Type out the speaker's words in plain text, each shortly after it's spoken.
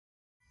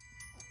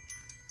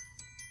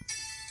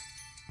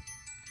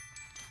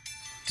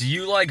Do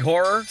you like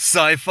horror,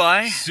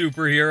 sci-fi,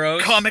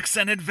 superheroes, comics,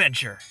 and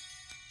adventure?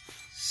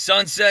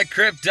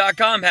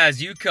 SunsetCrypt.com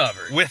has you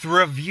covered. With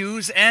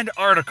reviews and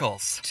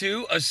articles.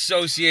 2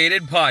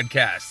 associated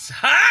podcasts.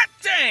 Hot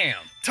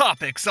damn!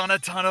 Topics on a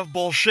ton of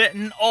bullshit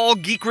and all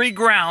geekery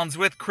grounds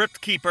with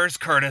Crypt Keepers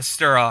Curtis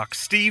Sturrock,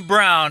 Steve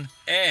Brown,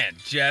 and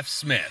Jeff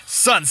Smith.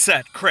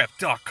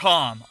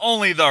 SunsetCrypt.com.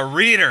 Only the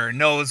reader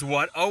knows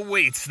what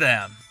awaits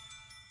them.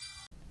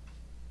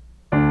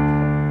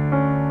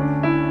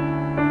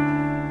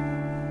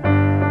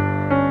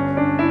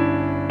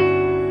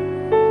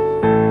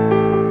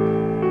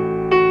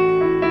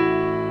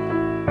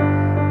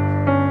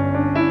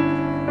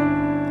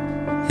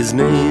 His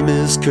name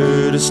is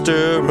Curtis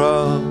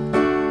Sturrock.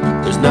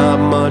 There's not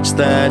much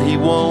that he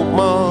won't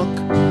mock,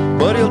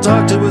 but he'll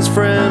talk to his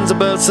friends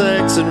about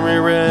sex and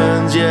rear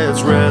ends. Yeah,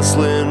 it's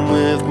wrestling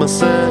with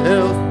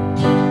myself.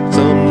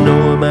 Some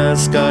know him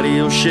as Scotty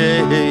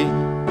O'Shea,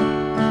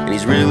 and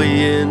he's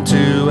really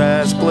into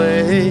ass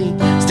play.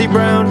 Steve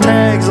Brown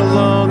tags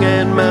along,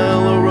 and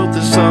Mello wrote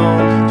this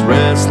song. It's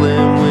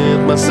wrestling with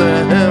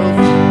myself,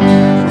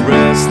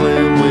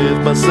 wrestling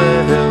with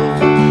myself.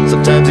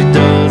 Sometimes he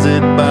does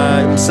it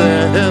by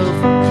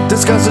himself,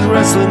 discussing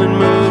wrestling and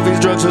movies,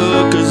 drugs,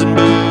 hookers, and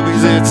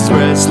boobies. It's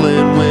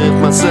wrestling with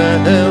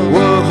myself.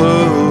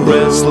 Whoa,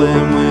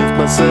 wrestling with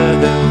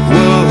myself.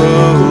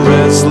 Whoa,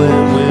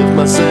 wrestling with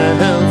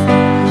myself.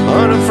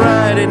 On a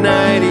Friday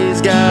night,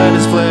 he's got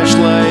his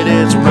fleshlight.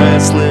 It's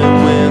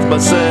wrestling with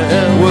myself.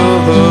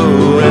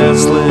 Whoa,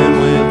 wrestling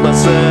with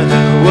myself.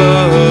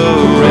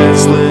 Whoa,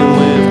 wrestling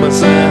with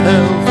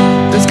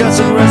myself.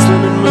 Discussing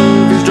wrestling and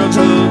movies, drugs,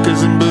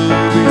 hookers, and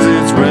boobies.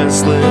 It's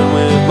wrestling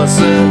with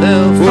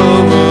myself.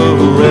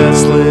 Whoa,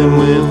 wrestling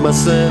with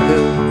myself.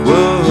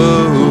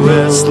 Whoa,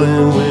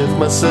 wrestling with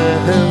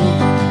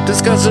myself.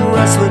 Discussing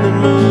wrestling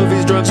and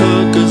movies, drugs,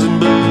 hookers, and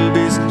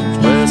boobies.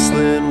 It's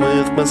wrestling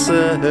with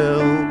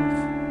myself.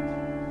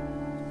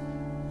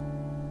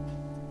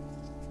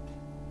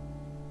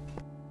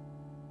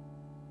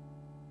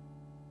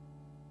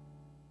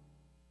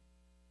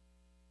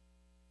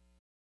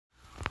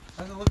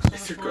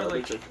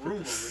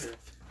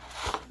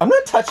 I'm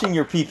not touching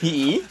your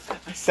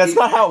PPE. That's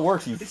not how it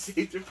works, you I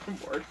saved it from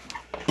work.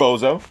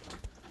 bozo.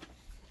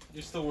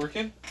 You're still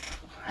working?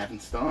 I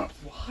haven't stopped.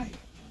 Why?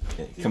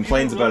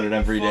 Complains about it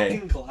every day.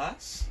 Fucking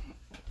glass?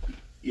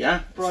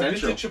 Yeah, Bro, Central.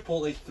 I've been to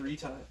Chipotle 3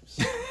 times.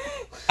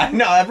 I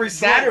know, every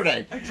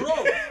Saturday. I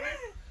drove.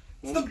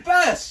 It's the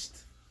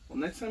best. Well,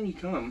 next time you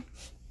come,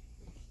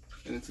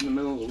 and it's in the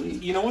middle of the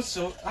week. You know what's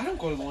so... I don't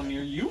go to the one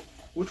near you.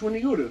 Which one do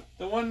you go to?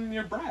 The one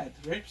near Brad.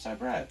 Right beside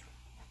Brad.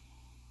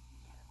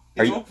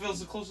 Are you- Oakville's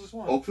the closest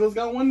one. Oakville's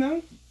got one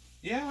now?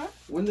 Yeah.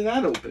 When did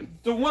that open?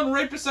 The one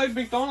right beside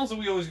McDonald's that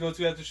we always go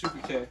to after Super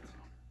K.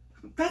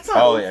 That's not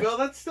Oh, yeah. Oakville.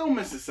 That's still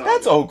Mississauga.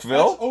 That's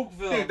Oakville. That's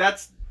Oakville. Dude,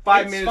 that's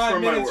 5 It's minutes 5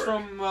 from minutes my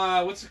work.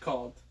 from, what's it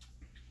called?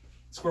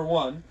 Square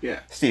One. Yeah.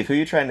 Steve, who are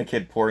you trying to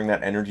kid pouring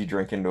that energy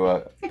drink into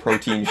a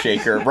protein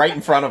shaker right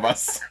in front of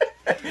us?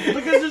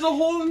 Because there's a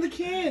hole in the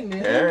can,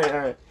 man.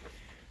 Alright.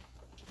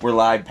 We're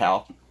live,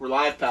 pal. We're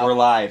live, pal. We're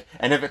live.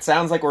 And if it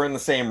sounds like we're in the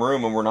same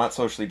room and we're not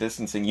socially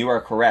distancing, you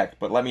are correct.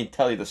 But let me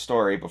tell you the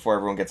story before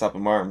everyone gets up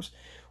in arms.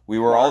 We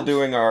were all Marms?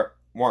 doing our...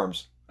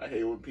 Worms. I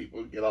hate when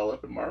people get all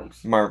up in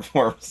arms.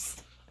 Worms.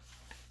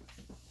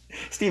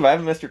 Steve, I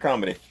haven't missed your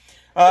comedy.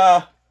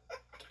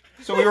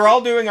 So we were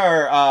all doing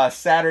our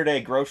Saturday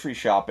grocery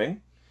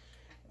shopping,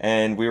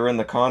 and we were in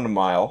the condom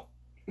aisle,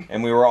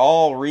 and we were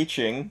all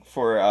reaching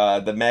for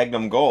the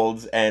Magnum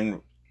Golds,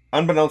 and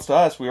unbeknownst to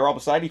us, we were all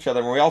beside each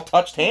other, and we all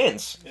touched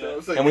hands. So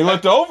it's like, And we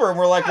looked over, and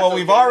we're like, That's well,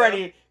 we've okay,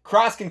 already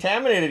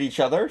cross-contaminated each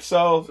other,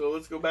 so... So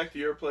let's go back to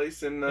your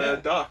place and Yeah.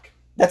 dock.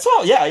 That's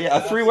all, yeah, a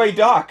three-way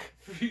dock.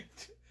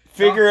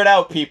 Figure it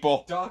out,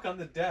 people. Dock on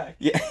the deck.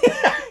 Yeah.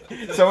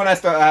 Someone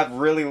has to have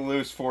really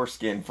loose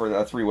foreskin for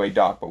a three-way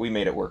dock, but we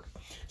made it work.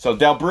 So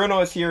Del Bruno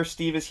is here,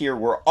 Steve is here.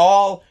 We're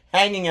all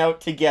hanging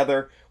out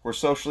together. We're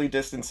socially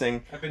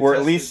distancing. I've been We're at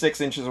tested. least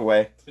 6 inches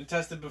away. It's been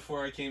tested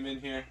before I came in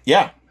here.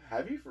 Yeah.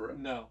 Have you for real?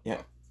 No.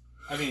 Yeah.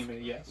 I mean,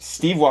 yes.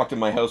 Steve walked in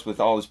my house with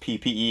all his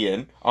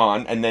PPE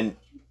on, and then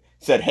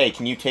said, hey,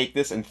 can you take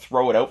this and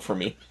throw it out for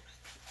me?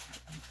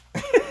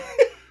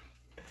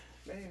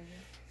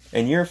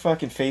 And your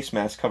fucking face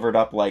mask covered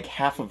up like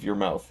half of your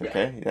mouth,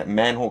 okay? That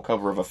manhole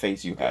cover of a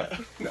face you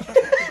have.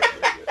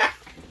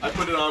 I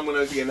put it on when I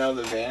was getting out of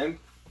the van,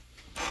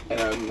 and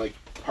I'm like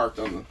parked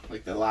on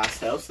the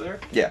last house there.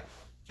 Yeah.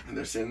 And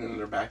they're sitting in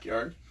their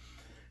backyard,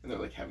 and they're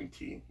like having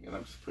tea, and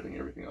I'm just putting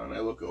everything on.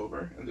 I look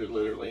over, and they're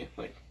literally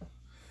like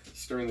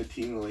stirring the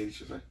tea, and the lady's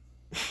just like,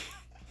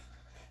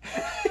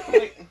 I'm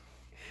like,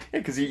 Yeah,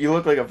 because you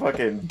look like a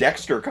fucking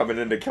Dexter coming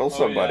in to kill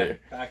somebody. Oh,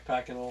 yeah.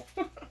 Backpack and all.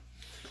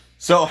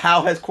 So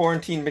how has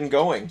quarantine been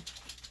going?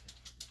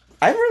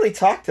 I haven't really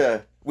talked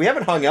to... We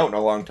haven't hung out in a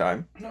long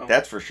time. no,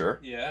 That's for sure.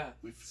 Yeah.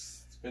 we've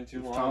It's been too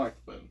we've long. talked,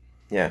 but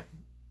Yeah.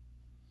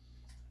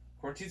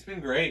 Quarantine's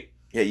been great.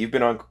 Yeah, you've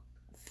been on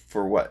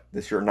for what?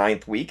 This your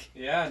 9th week?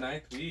 Yeah,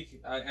 9th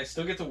week. I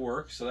still get to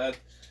work, so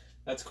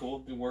that's cool.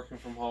 Been working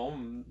from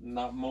home,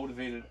 not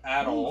motivated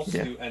at all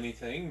to do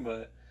anything,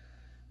 but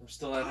I'm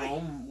still at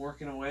home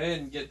working away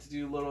and get to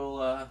do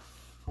little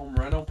home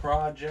rental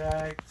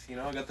projects. You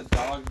know, I got the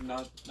dog,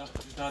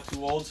 who's not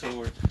too old, so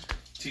we're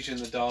teaching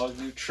the dog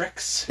new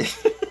tricks.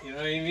 You know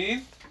what I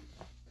mean?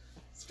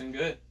 It's been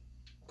good.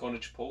 Going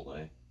to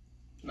Chipotle.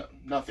 No,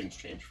 nothing's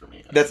changed for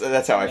me.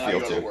 That's how I I feel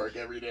go to too. work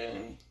every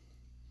day.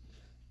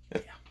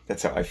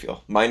 That's how I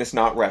feel. Minus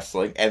not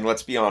wrestling, and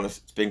let's be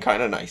honest, it's been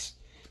kind of nice.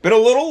 Been a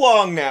little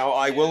long now,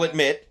 I will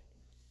admit,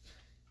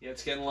 Yeah,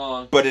 it's getting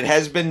long. but it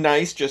has been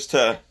nice just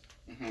to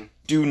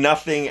do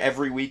nothing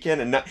every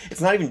weekend, and it's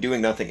not even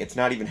doing nothing. It's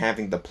not even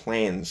having the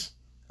plans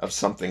of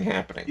something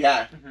happening.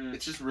 Yeah,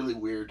 it's just really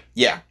weird.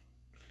 Yeah.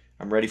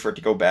 I'm ready for it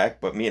to go back,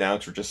 but me and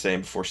Alex were just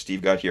saying before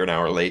Steve got here an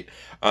hour late.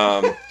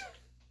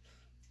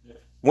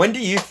 When do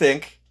you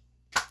think,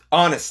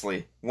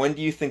 honestly,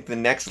 the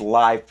next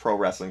live pro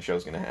wrestling show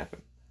is going to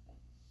happen?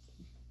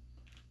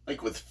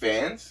 Like with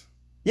fans?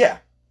 Yeah.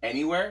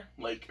 Anywhere?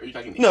 Like, are you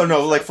talking?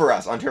 No, like for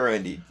us, Ontario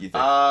Indie, you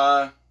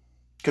think?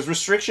 Because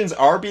restrictions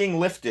are being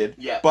lifted,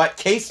 but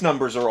case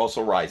numbers are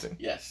also rising.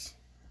 Yes.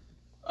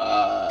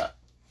 I'd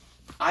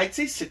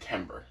say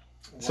September.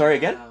 Sorry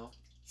again?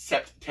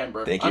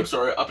 September. Thank you. I'm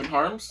sorry, up in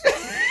harms?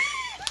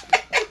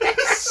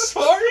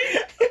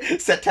 Sorry?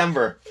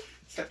 September.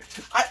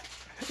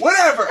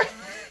 Whatever!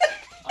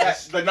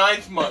 The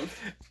 9th month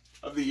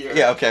of the year.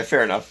 Yeah, okay,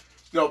 fair enough.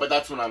 No, but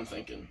that's what I'm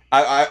thinking.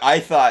 I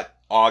thought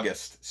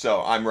August,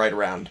 so I'm right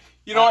around.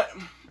 You know what?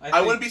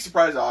 I wouldn't be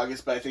surprised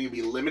August, but I think it'd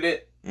be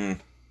limited,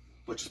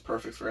 which is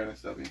perfect for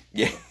NSW.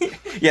 Yeah.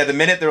 Yeah, the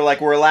minute they're like,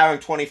 we're allowing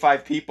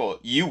 25 people,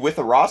 you with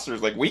a roster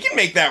is like, we can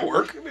make that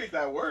work. We can make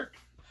that work.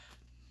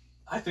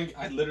 I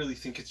literally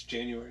think it's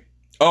January.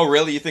 Oh,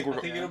 really? You think I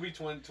think it'll be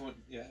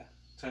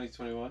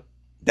 2021.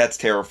 That's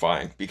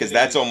terrifying, because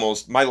that's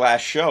almost, my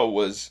last show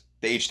was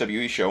the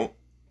HWE show,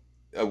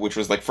 which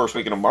was like first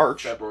weekend of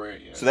March.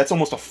 February, yeah. So that's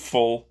almost a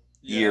full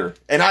year.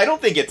 And I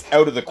don't think it's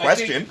out of the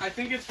question. I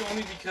think it's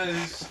only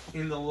because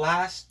in the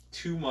last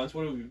 2 months,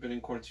 what have we been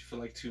in quarantine for,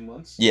 like 2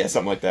 months? Yeah,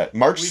 something like that.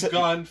 March We've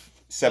gone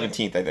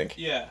 17th, I think.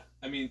 Yeah.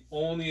 I mean,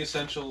 only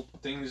essential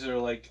things are,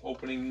 like,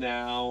 opening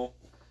now.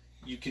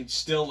 You can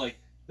still, like,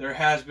 there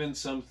has been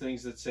some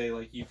things that say,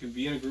 like, you can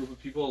be in a group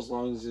of people as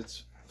long as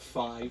it's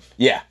 5.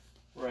 Yeah.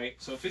 Right?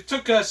 So if it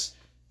took us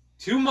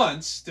 2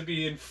 months to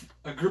be in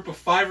a group of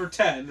 5 or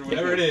 10 or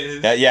whatever it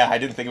is. Yeah, I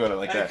didn't think about it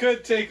like that. It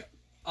could take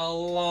a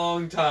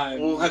long time.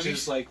 Well, which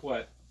is like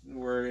what?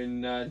 We're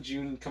in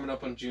June, coming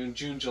up on June,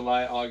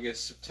 July,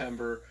 August,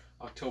 September,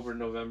 October,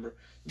 November.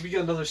 We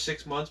get another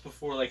 6 months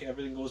before like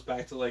everything goes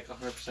back to like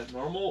 100%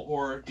 normal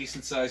or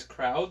decent sized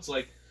crowds,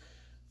 like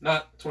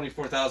not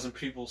 24,000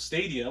 people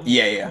stadium.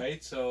 Yeah.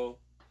 Right. So.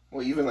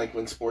 Well, even like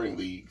when sporting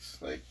leagues,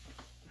 like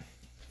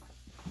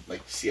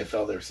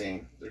CFL, they're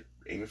saying they're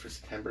aiming for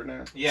September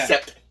now. Yeah.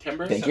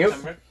 September. Thank you.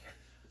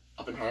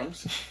 Up in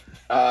harms.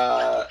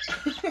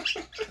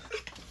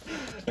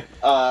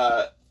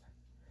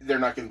 They're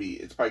not gonna be.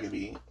 It's probably gonna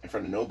be in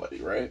front of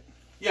nobody, right?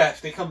 Yeah,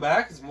 if they come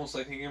back, it's most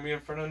likely gonna be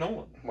in front of no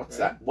one. What's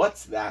that?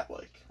 What's that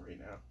like right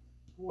now?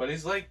 What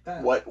is like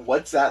that?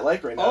 What's that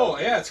like right now? Oh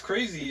yeah, it's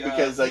crazy.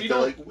 Because like they're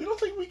like, we don't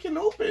think we can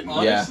open.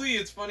 Honestly,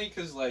 it's funny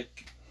because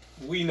like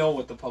we know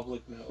what the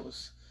public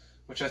knows,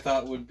 which I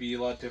thought would be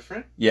a lot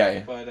different. Yeah.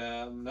 But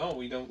no,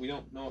 we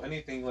don't know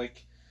anything,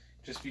 like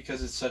just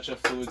because it's such a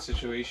fluid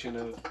situation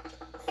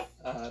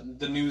of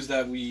the news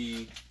that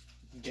we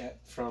get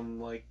from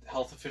like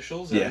health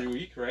officials every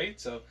week, right?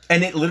 So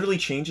and it literally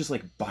changes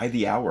like by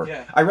the hour.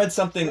 Yeah. I read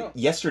something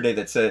yesterday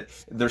that said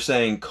they're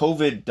saying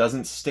COVID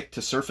doesn't stick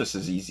to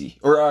surfaces easy,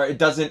 or it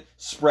doesn't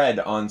spread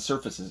on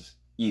surfaces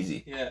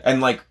easy. Yeah.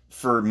 And like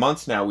for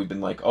months now, we've been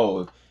like,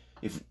 oh,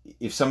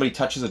 if somebody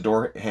touches a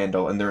door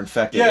handle and they're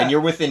infected, and you're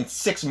within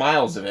 6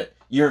 miles of it,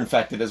 you're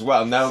infected as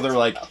well. Now they're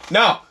like,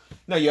 no,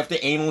 you have to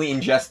anally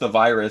ingest the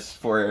virus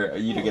for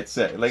you to get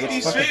sick. Like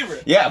it's Steve's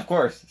favorite. Yeah, of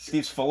course.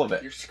 Steve's full of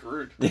it. You're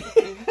screwed.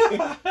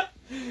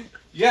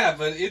 Yeah,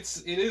 but it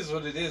is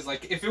what it is.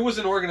 Like if it was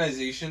an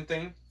organization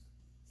thing,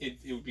 it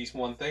would be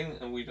one thing,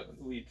 and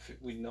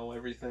we'd know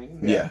everything.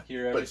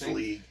 Hear everything. But it's the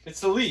league. It's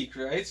the league,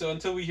 right? So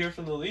until we hear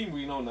from the league,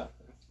 we know nothing.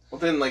 Well,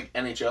 then like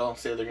NHL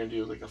say they're gonna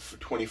do like a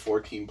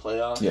 24-team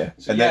playoff. Yeah,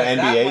 So, and then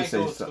that NBA might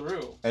go says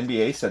through.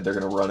 NBA said they're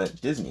gonna run at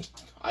Disney.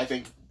 I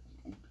think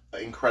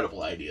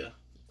incredible idea.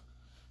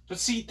 But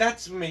see,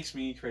 that makes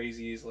me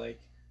crazy. Is like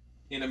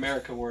in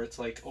America where it's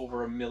like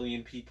over 1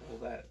 million people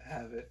that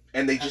have it,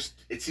 and they just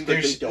it seems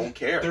like they don't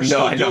care. They're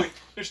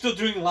still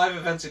doing live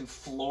events in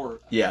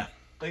Florida. Yeah,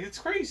 like it's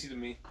crazy to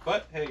me.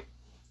 But hey,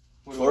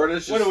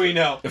 Florida's what do we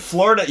know?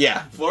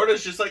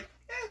 Florida's just like.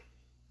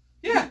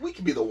 We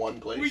can be the one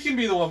place. We can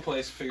be the one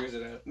place that figures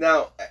it out.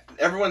 Now,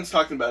 everyone's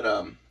talking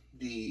about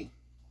the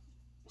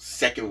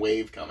second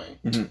wave coming.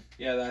 Mm-hmm.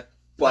 Yeah, that.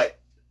 But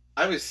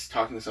I was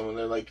talking to someone,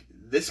 they're like,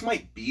 this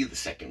might be the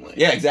second wave.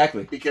 Yeah,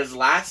 exactly. Because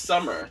last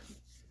summer,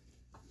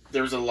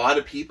 there was a lot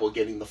of people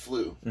getting the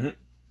flu. Mm-hmm.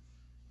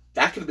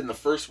 That could have been the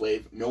first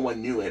wave. No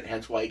one knew it,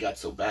 hence why it got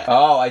so bad.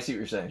 Oh, I see what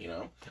you're saying. You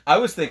know? I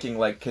was thinking,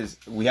 like, because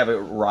we have a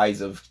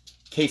rise of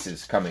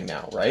cases coming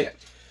now, right? Yeah.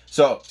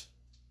 So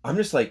I'm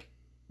just like,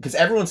 because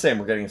everyone's saying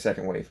we're getting a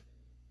second wave.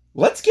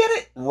 Let's get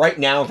it right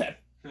now then.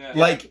 Yeah.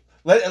 Like,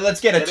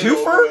 let's get a Get it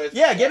over twofer. with.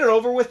 Yeah, get it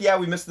over with. Yeah,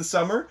 we missed the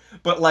summer.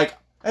 But like,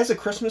 as a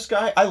Christmas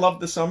guy, I love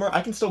the summer.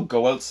 I can still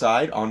go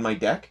outside on my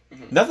deck.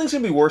 Mhm. Nothing's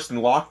going to be worse than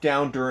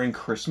lockdown during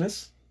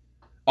Christmas.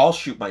 I'll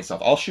shoot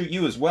myself. I'll shoot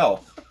you as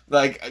well.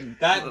 Like,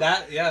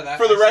 that.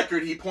 For the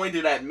record, he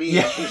pointed at me.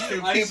 Yeah. There's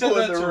two I said people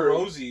that in the to room.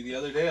 Rosie the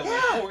other day. I'm like,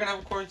 Yeah. oh, we're gonna have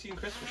a quarantine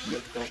Christmas. She's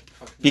like, don't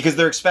fucking. because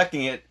they're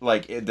expecting it,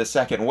 like, the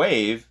second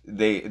wave,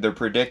 they're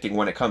predicting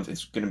when it comes,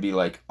 it's going to be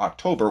like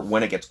October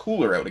when it gets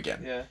cooler out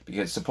again. Yeah.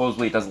 Because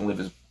supposedly it doesn't live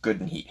as good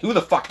in heat. Who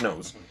the fuck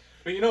knows?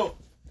 But you know,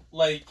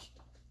 like,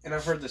 and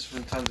I've heard this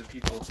from tons of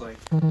people. It's like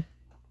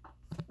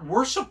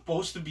we're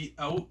supposed to be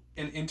out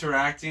and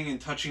interacting and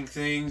touching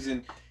things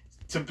and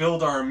to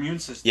build our immune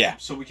system, Yeah.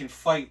 so we can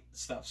fight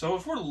stuff. So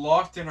if we're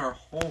locked in our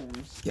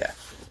homes, Yeah.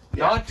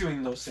 not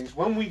doing those things,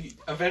 when we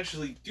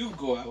eventually do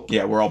go out,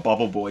 Yeah, we're all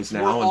bubble boys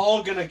now. we're and-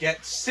 all gonna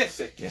get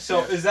sick. Yeah.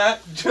 So is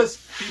that just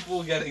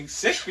people getting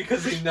sick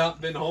because they've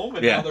not been home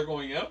and Yeah. now they're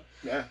going out?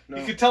 Yeah, no.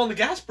 You could tell in the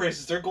gas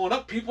prices, they're going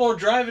up. People are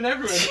driving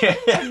everywhere.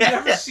 I've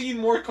never seen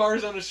more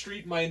cars on the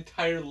street in my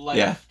entire life.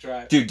 Yeah.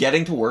 Drive. Dude,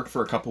 getting to work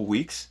for a couple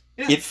weeks,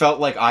 Yeah. it felt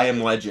like I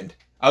Am Legend.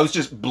 I was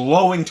just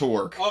blowing to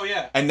work. Oh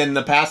yeah. And then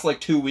the past,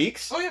 like, 2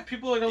 weeks, Oh yeah.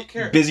 People don't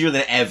care. busier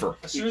than ever.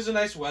 As soon as the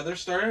nice weather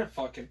started,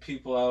 fucking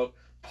people out,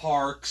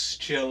 parks,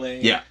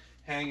 chilling, Yeah.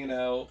 hanging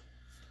out.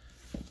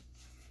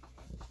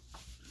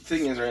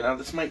 Thing is, right now,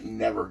 this might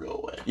never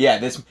go away. Yeah,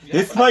 this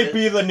Yeah. might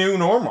be the new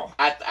normal.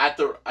 At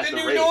the The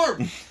new rate.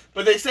 norm.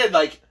 But they said,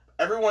 like,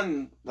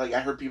 everyone, like, I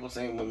heard people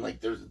saying when,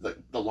 like, there's the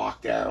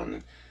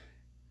lockdown,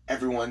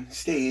 everyone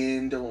stay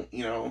in, don't,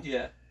 you know.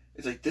 Yeah.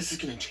 It's like, this is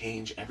going to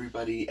change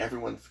everybody.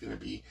 Everyone's going to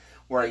be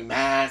wearing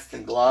masks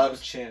and No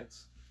gloves.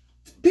 chance.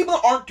 People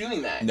aren't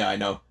doing that. No, I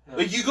know.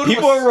 Like, you go to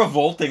People a, are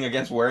revolting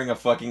against wearing a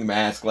fucking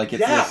mask. Like,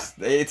 it's Yeah.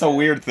 it's a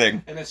weird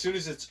thing. And as soon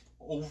as it's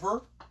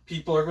over,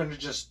 people are going to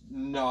just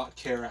not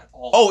care at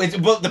all. Oh,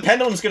 but the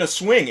pendulum's gonna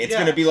swing. It's Yeah,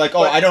 gonna be like,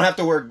 oh, but- I don't have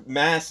to wear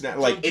masks now.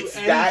 Like, do it's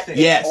that, anything.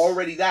 it's Yes.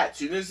 already that. As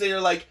soon as they're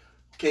like,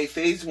 okay,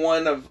 phase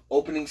one of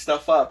opening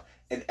stuff up,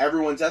 and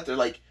everyone's out there,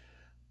 like,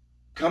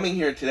 coming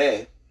here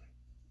today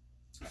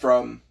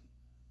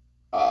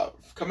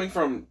coming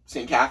from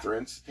St.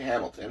 Catharines to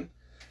Hamilton,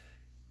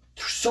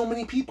 there's so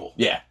many people.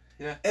 yeah,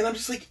 And I'm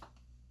just like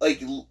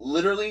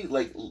literally,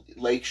 like,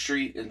 Lake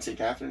Street in St.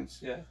 Catharines,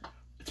 Yeah.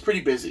 it's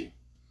pretty busy.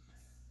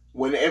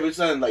 When it was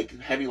on, like,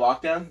 heavy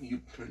lockdown,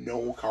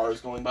 no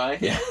cars going by.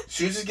 yeah. As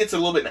soon as it gets a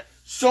little bit,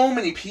 so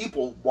many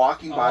people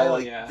walking by, Oh,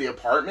 like, yeah. the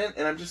apartment,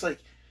 and I'm just like,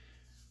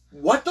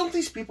 what don't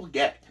these people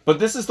get? But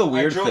this is the I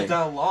weird drove thing.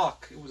 down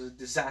Lock. It was a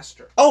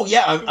disaster. Oh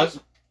yeah, It was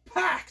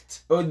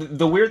packed.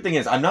 the weird thing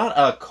is, I'm not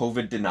a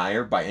COVID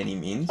denier by any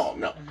means. Oh,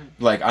 no.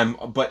 Like,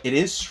 but it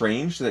is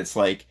strange that it's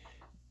like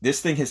this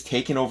thing has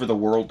taken over the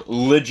world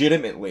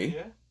legitimately.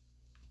 Yeah.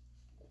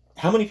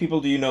 How many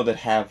people do you know that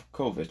have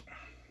COVID?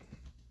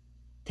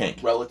 Tank.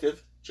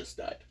 Relative just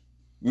died.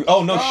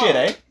 Oh no Oh. shit,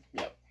 eh?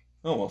 Yep.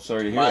 Oh well,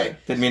 sorry to hear My-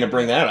 that. Didn't mean to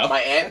bring that up. My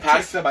aunt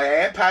passed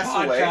away.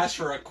 Podcast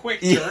for a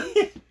quick turn.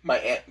 My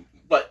aunt,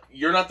 but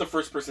you're not the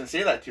first person to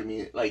say that to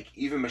me. Like,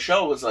 even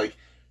Michelle was like,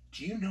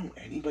 do you know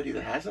anybody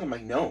that has it? I'm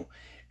like, no.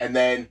 And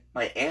then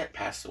my aunt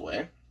passed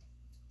away.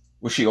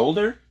 Was she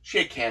older? She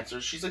had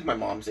cancer. She's like my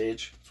mom's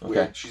age. It's Okay.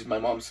 weird. She's my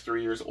mom's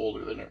 3 years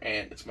older than her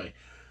aunt. It's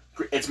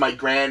my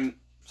grand.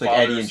 It's like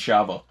Eddie and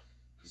Shava.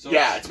 So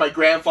Yeah, it's my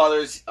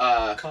grandfather's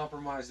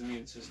compromised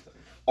immune system.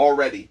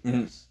 already.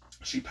 Mhm.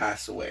 She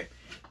passed away.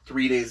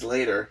 3 days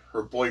later,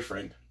 her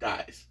boyfriend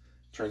dies.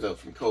 Turns out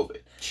from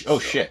COVID. Oh So-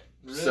 shit.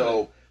 Really?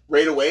 So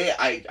right away,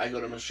 I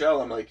go to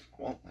Michelle. I'm like,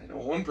 well, I know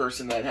one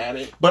person that had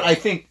it. But I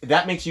think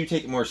that makes you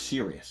take it more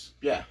serious.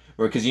 Yeah.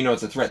 Because you know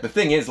it's a threat. The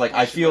thing is, like,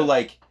 I feel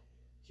like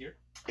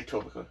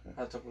Etobicoke.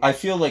 I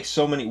feel like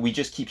so many, we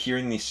just keep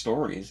hearing these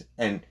stories,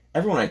 and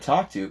everyone I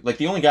talk to, like,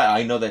 the only guy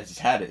I know that has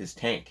had it is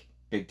Tank.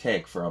 Big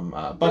Tank from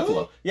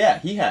Buffalo. Yeah,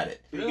 he had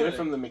it. Did you get it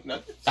from the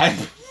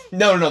McNuggets?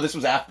 No, this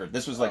was after.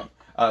 This was like,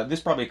 this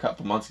probably a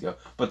couple months ago.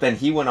 But then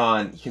he went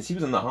on, because he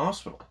was in the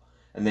hospital,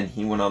 and then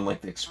he went on,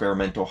 like, the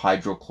experimental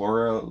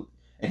hydrochloro,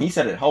 and he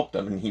said it helped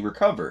him, and he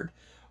recovered.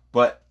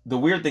 But the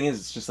weird thing is,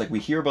 it's just like, we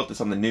hear about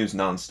this on the news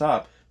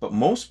nonstop, but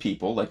most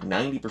people, like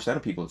 90%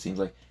 of people, it seems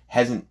like,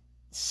 hasn't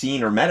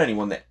seen or met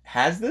anyone that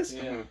has this.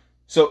 Yeah.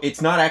 So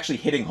it's not actually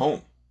hitting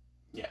home.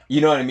 Yeah. You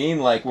know what I mean?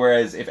 Like,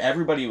 whereas if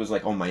everybody was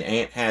like, oh, my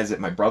aunt has it,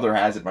 my brother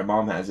has it, my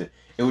mom has it,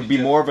 it would be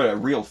more of a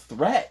real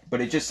threat. But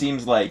it just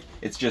seems like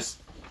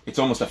it's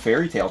almost a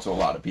fairy tale to a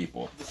lot of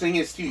people. The thing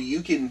is, too,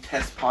 you can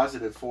test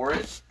positive for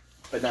it,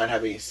 but not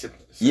have any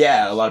symptoms.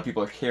 Yeah, a lot of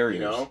people are carriers.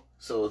 You know?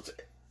 So it's...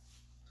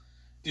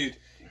 Dude,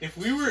 if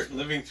we were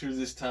living through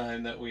this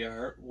time that we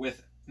are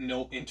with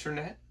no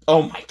internet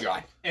Oh my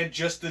god. and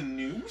just the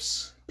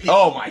news,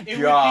 Oh my it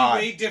god.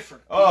 would be way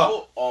different.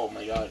 Oh. Oh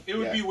my god. It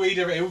would Yeah. be way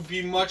different. It would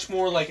be much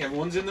more like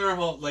everyone's in their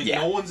home, like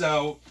Yeah. no one's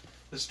out.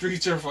 The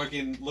streets are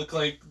fucking look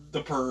like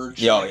the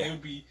purge. Yeah, oh, Like, yeah.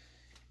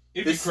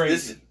 It'd be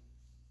crazy.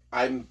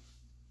 I'm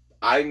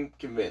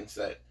convinced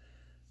that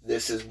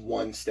this is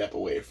one step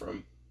away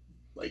from,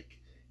 like,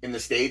 in the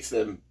States,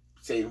 them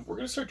saying, we're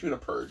going to start doing a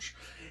purge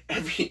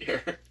every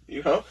year,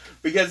 you know?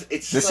 Because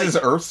it's This like, is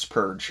Earth's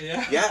purge.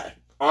 Yeah.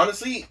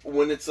 Honestly,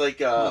 when it's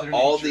like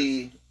all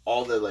the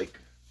like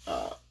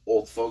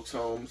old folks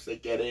homes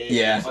that get it.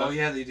 Yeah. Oh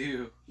yeah, they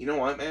do. You know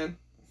what, man?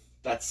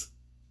 That's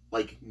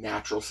like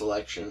natural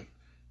selection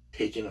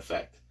taking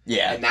effect.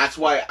 Yeah. And that's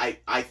why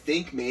I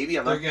think maybe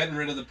They're getting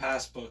rid of the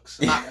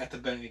passbooks at the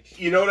bank.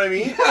 You know what I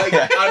mean?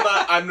 Like,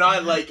 I'm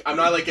not like a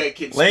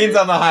Lanes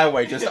on the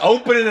highway, just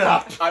opening it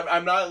up.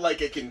 I'm not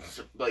like a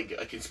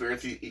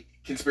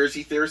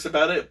conspiracy theorist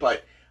about it,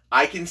 but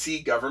I can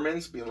see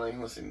governments being like,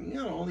 listen, you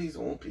know, all these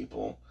old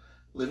people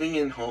living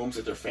in homes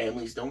that their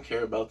families don't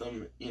care about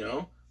them, you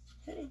know.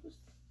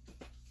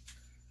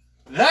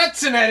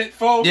 That's an edit,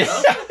 folks. Yeah.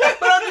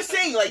 But I'm just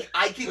saying, like,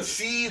 I can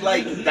see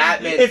like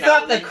that mentality. It's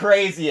not the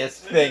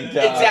craziest thing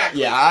to...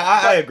 Exactly. Yeah,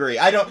 I agree.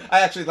 I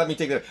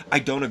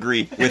don't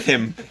agree with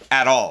him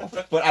at all.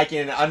 But I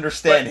can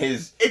understand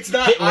his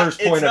Hitler's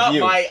point of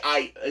view.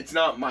 It's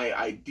not my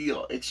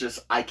ideal. It's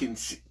just I can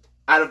see,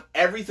 out of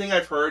everything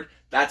I've heard,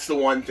 that's the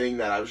one thing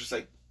that I was just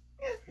like,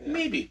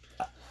 maybe.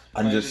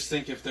 I just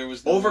think if there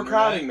was no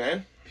overcrowding, internet,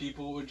 man.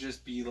 people would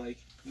just be like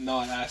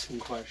not asking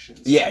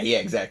questions. Yeah,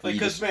 exactly. Like,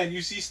 because man,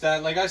 you see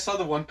like I saw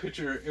the one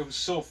picture. It was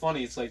so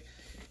funny. It's like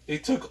they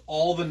took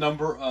all the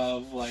number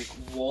of like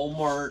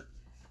Walmart,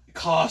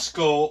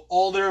 Costco,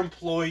 all their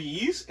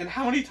employees, and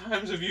how many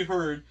times have you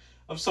heard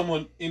of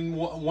someone in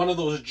one of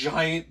those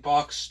giant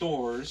box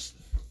stores?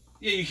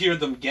 Yeah, you hear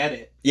them get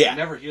it. Yeah. You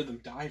never hear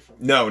them die from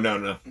it. No.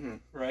 Mm-hmm.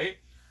 Right?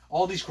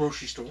 All these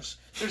grocery stores.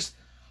 There's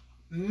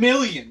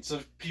millions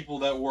of people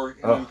that work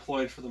and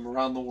employed for them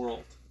around the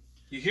world.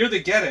 You hear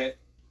they get it.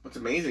 What's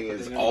amazing But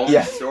is they all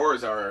never- these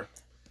stores are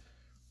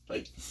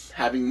like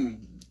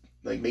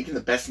making the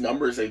best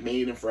numbers they've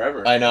made in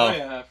forever. I know. Oh,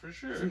 yeah, for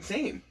sure. It's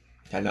insane.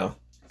 I know.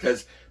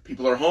 Because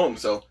people are home,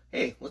 so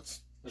hey,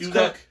 let's do cook.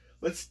 that.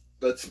 Let's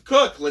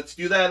cook. Let's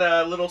do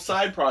that little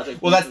side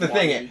project. Well, that's the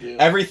thing.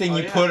 Everything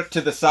you put to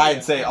the side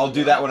and say, I'll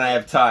do that when I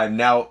have time.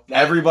 Now,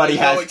 everybody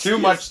has too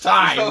much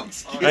time. No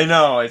excuse. I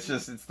know. It's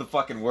the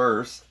fucking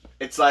worst.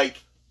 It's like,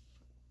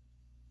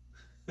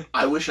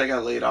 I wish I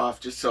got laid off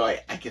just so I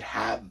could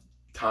have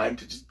time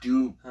to just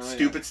do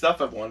stupid stuff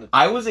I've wanted.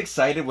 I was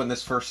excited when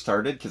this first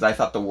started because I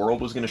thought the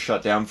world was going to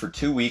shut down for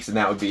 2 weeks and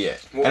that would be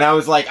it. And I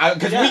was like,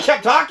 because we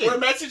kept talking. We're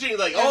messaging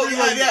like, oh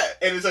yeah.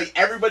 And it's like,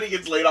 everybody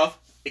gets laid off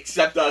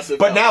except us.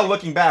 But now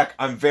looking back,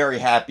 I'm very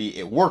happy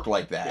it worked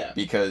like that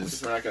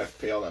because we're not going to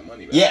pay all that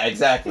money back. Yeah,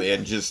 exactly.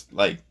 And just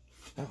like,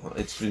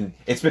 it's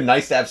been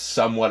nice to have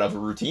somewhat of a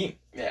routine.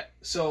 Yeah.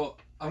 So,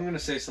 I'm going to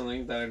say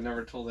something that I've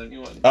never told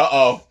anyone.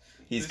 Uh-oh.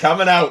 He's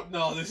coming out.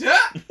 No,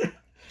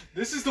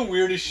 this is the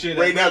weirdest shit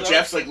right ever, now, though.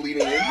 Jeff's like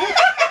leaning in.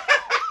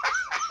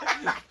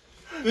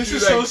 This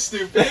is so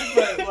stupid,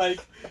 but like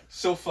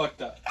so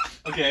fucked up.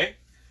 Okay,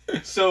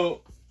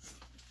 so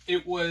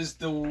it was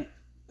on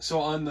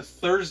the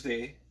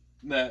Thursday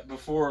that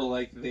before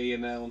like they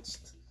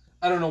announced.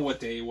 I don't know what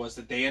day it was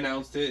that they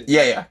announced it.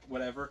 Yeah.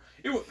 Whatever.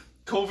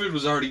 COVID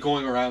was already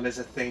going around as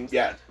a thing.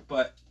 Yeah.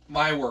 But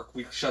my work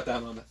we shut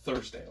down on a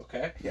Thursday.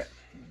 Okay. Yeah.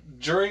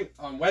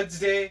 On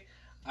Wednesday,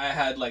 I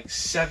had like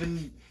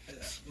 7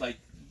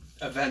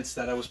 events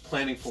that I was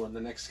planning for in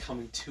the next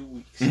coming 2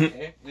 weeks.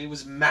 Okay, and it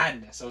was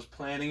madness. I was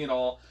planning it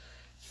all.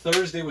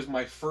 Thursday was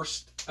my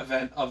first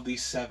event of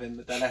these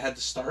 7 that I had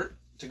to start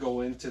to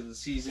go into the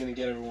season and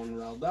get everyone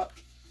riled up.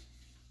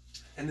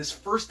 And this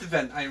first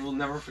event, I will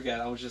never forget.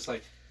 I was just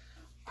like,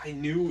 I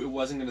knew it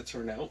wasn't going to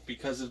turn out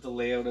because of the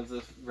layout of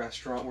the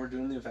restaurant we're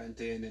doing the event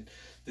in and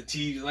the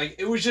TV. Like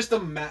it was just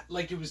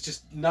it was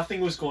just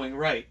nothing was going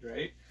right.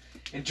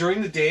 And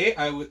during the day,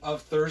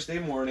 of Thursday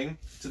morning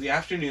to the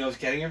afternoon, I was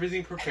getting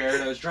everything prepared.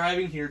 I was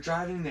driving here,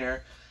 driving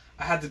there.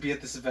 I had to be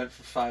at this event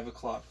for 5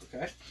 o'clock,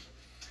 okay?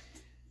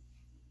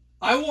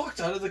 I walked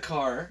out of the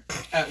car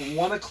at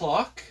 1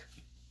 o'clock,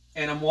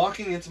 and I'm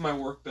walking into my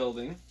work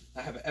building.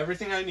 I have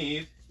everything I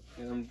need,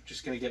 and I'm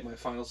just going to get my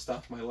final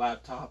stuff, my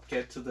laptop,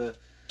 get to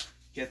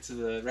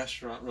the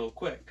restaurant real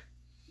quick.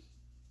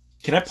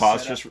 Can I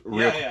pause just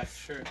real quick? Yeah,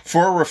 sure.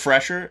 For a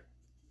refresher,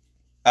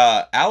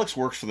 Alex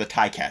works for the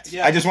Tie Cats.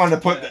 Yeah, I just wanted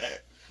to put...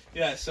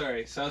 Yeah,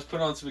 sorry. So I was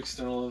putting on some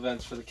external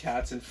events for the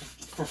Cats and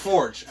for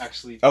Forge,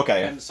 actually.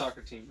 Okay. And the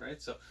soccer team,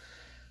 right? So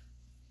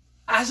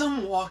as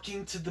I'm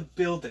walking to the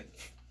building,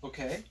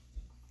 okay,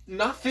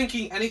 not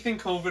thinking anything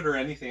COVID or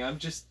anything,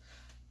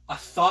 a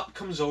thought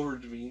comes over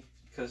to me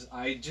because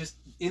I just,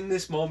 in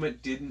this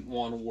moment, didn't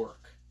want to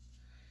work.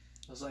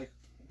 I was like,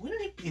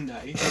 wouldn't it be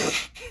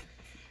nice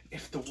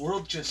if the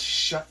world just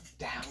shut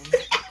down?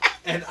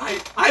 And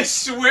I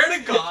swear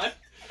to God,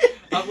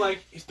 I'm like,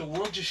 if the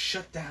world just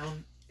shut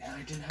down and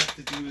I didn't have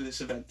to do this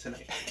event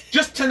tonight.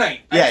 Just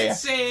tonight. I didn't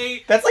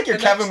say... That's like your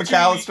Kevin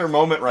McAllister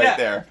moment right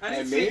there.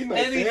 I made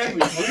my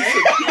family.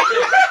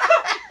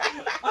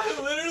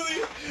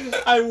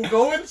 I will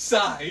go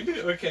inside,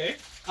 okay?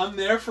 I'm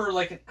there for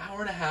like an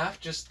hour and a half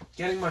just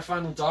getting my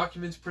final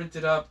documents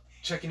printed up,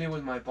 checking in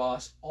with my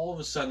boss. All of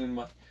a sudden,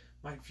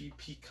 my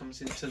VP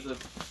comes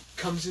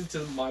into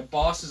my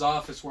boss's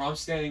office where I'm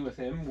standing with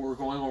him. We're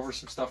going over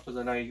some stuff for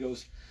the night. He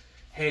goes,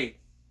 "Hey,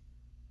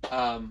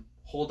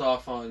 hold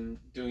off on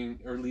doing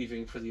or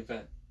leaving for the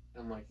event."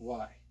 I'm like,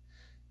 "Why?"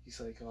 He's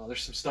like, "Oh,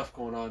 there's some stuff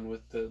going on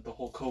with the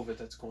whole COVID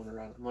that's going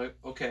around." I'm like,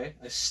 "Okay."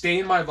 I stay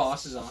in my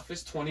boss's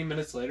office. 20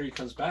 minutes later, he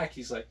comes back.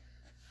 He's like,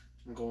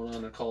 "I'm going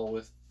on a call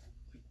with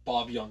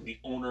Bob Young, the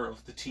owner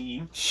of the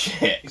team."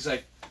 Shit. He's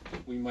like,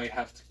 "We might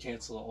have to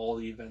cancel all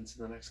the events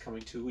in the next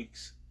coming 2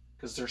 weeks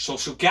because they're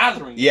social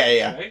gathering Yeah, events,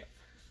 yeah. right?"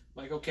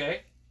 I'm like,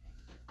 "Okay."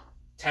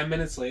 10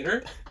 minutes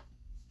later,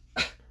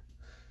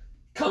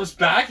 comes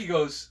back. He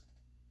goes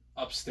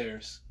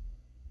upstairs,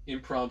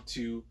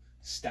 impromptu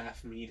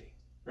staff meeting.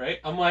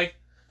 Right? I'm like,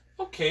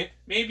 okay,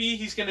 maybe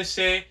he's gonna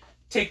say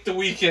take the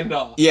weekend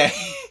off. Yeah.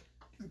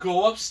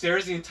 Go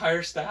upstairs, the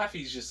entire staff.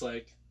 He's just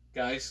like,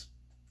 "Guys,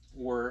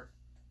 we're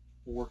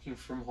working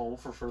from home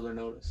for further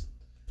notice."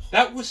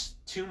 That was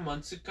 2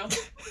 months ago.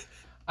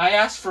 I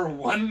asked for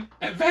one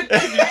event to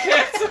be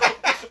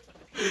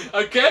canceled.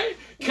 Okay?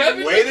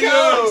 Kevin Way to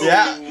go!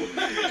 Yeah.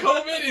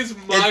 COVID is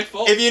my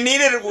fault. If you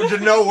needed to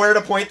know where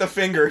to point the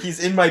finger, he's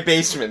in my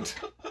basement.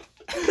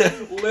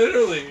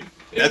 Literally.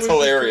 That's was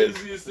hilarious. The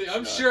craziest thing.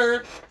 I'm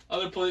sure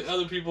other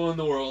people in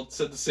the world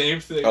said the same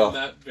thing on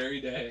that very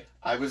day.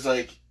 I was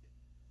like,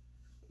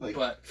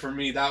 But for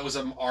me, that was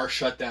our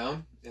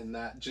shutdown, and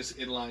that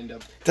it lined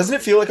up. Doesn't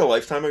it feel like a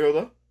lifetime ago,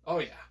 though? Oh,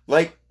 yeah.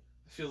 Like,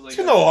 It feels like it's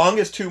been the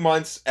longest 2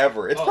 months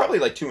ever. It's Oh. probably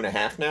like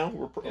 2.5 now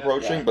we're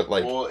approaching, yeah. but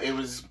like... well, it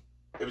was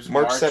March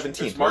March 17th,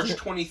 It was March wasn't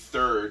it?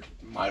 23rd.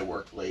 My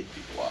work laid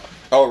people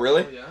off. Oh,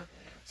 really? Oh, yeah.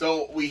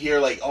 So we hear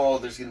like, oh,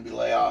 there's gonna be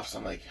layoffs.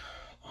 I'm like,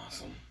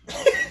 awesome.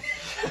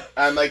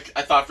 I'm like,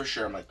 I thought for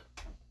sure. I'm like,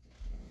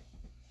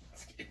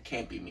 it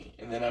can't be me.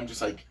 And then I'm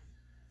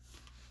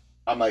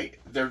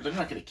like, they're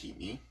not gonna keep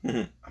me.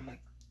 Mhm. I'm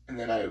like, and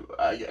then I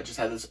just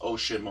had this oh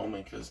shit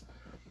moment because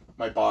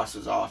my boss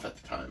was off at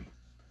the time.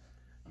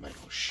 I'm like,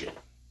 oh shit,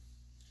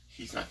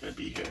 he's not gonna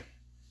be here.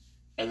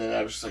 And then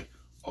I was just like,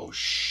 oh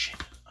shit,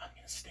 I'm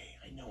gonna stay.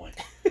 I know it.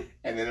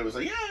 And then it was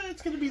like, yeah,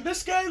 it's gonna be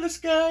this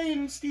guy,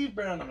 and Steve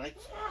Brown. I'm like,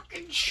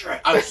 fucking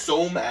shit. I was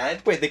so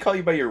mad. Wait, they call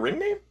you by your ring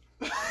name?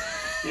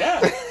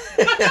 Yeah.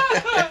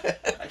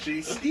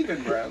 Actually,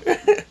 Steven Brown.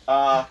 And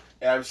I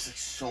was like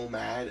so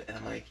mad,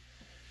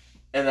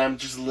 and I'm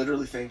just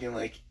literally thinking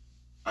like,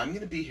 I'm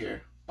gonna be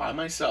here by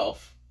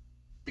myself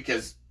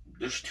because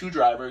there's 2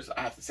 drivers.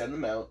 I have to send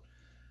them out.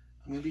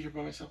 I'm gonna be here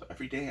by myself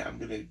every day. I'm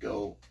gonna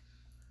go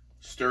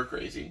stir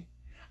crazy.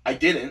 I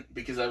didn't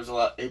because I was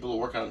able to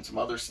work on some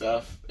other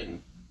stuff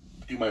and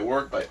do my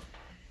work, but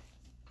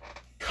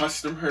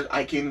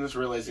I came to this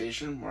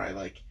realization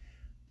where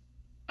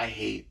I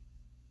hate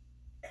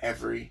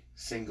every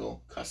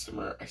single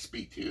customer I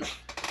speak to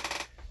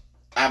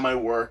at my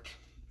work,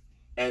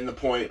 and the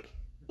point,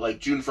 like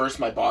June 1st,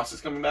 my boss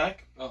is coming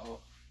back. Uh-oh.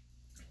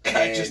 And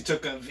I just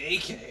took a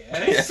vacay,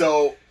 eh?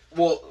 So,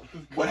 well,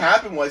 what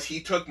happened was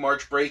he took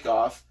March break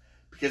off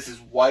because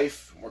his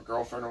wife or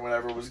girlfriend or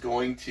whatever was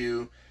going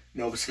to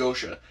Nova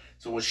Scotia.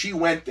 So when she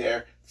went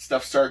there,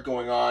 stuff started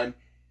going on.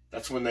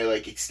 That's when they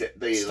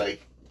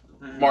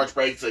March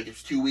breaks, like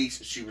it's 2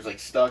 weeks. She was like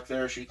stuck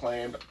there, she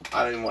claimed.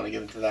 I don't even want to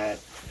get into that.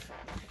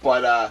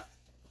 But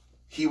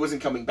he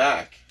wasn't coming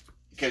back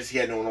because he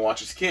had no one to watch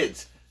his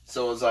kids.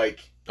 So it was like...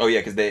 Oh, yeah,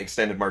 because they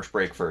extended March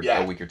break for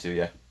a week or two,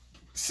 yeah.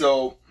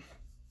 So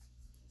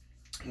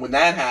when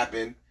that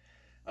happened,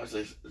 I was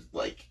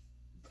like,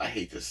 I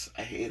hate this.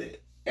 I hate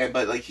it.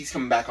 But like he's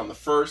coming back on the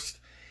 1st.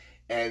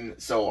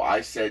 And so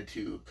I said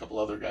to a couple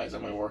other guys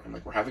at my work, I'm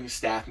like, we're having a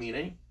staff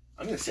meeting.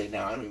 I'm going to say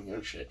now, I don't even give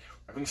a shit.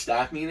 We're having a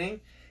staff meeting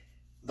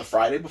the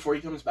Friday before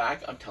he comes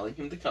back. I'm telling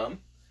him to come.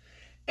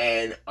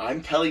 And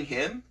I'm telling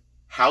him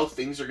how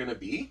things are going to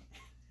be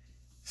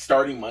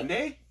starting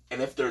Monday.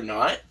 And if they're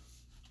not,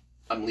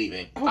 I'm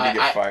leaving. I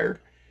get fired.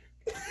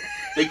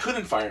 They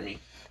couldn't fire me.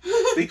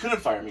 They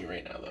couldn't fire me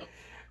right now, though.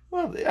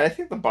 Well, I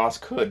think the boss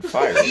could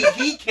fire me.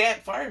 He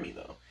can't fire me,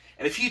 though.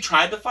 And if he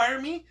tried to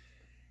fire me,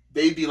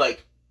 they'd be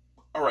like,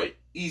 all right,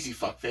 easy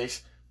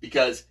fuckface.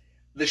 Because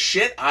the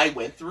shit I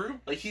went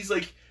through, like, he's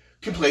like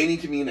complaining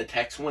to me in a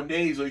text one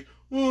day. He's like,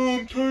 oh,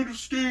 I'm tired of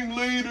staying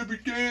late every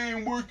day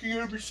and working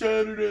every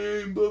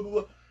Saturday and blah, blah,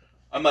 blah.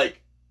 I'm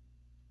like,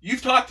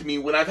 you've talked to me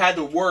when I've had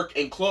to work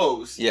and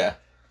close. Yeah.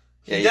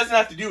 He doesn't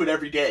have to do it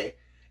every day.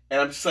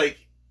 And I'm just like,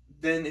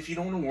 then if you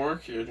don't want to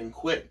work here, then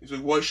quit. He's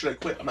like, why should I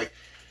quit? I'm like,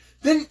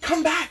 then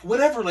come back,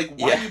 whatever. Like,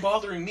 why are you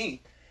bothering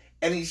me?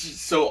 And he's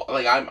just so,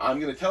 like, I'm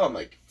going to tell him,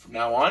 like, from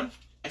now on,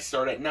 I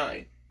start at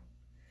 9.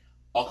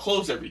 I'll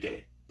close every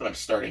day, but I'm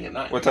starting at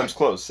 9. What time's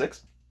closed?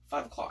 6?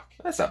 5 o'clock.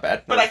 That's not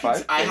bad. But I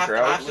have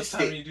to What stay.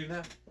 time do you do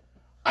that?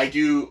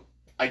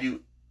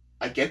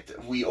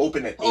 We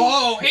open at 8.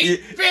 Oh,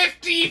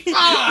 8:55!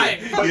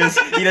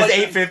 He does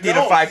 8:50 to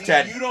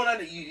 5:10.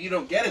 You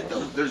don't get it,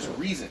 though. There's a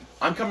reason.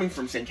 I'm coming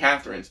from St.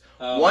 Catharines.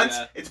 Oh, Once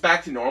yeah. it's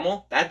back to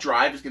normal, that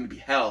drive is going to be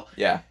hell.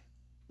 Yeah.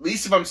 At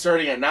least if I'm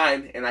starting at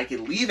 9 and I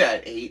can leave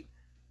at 8,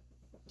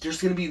 there's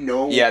going to be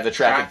no Yeah, the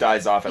traffic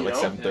dies off at you like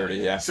know?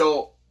 7:30, yeah.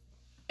 So,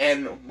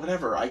 And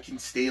whatever, I can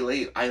stay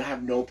late. I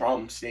have no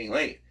problem staying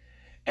late.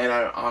 And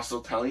I'm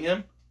also telling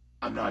him,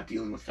 I'm not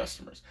dealing with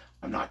customers.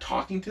 I'm not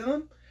talking to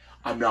them.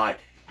 I'm not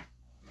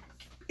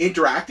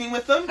interacting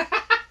with them.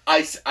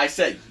 I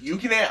said, I'm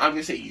going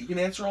to say, you can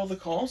answer all the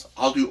calls.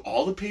 I'll do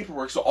all the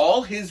paperwork. So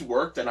all his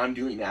work that I'm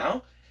doing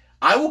now,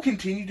 I will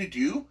continue to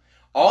do.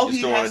 All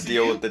he has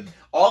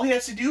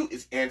to do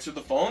is answer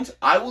the phones.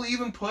 I will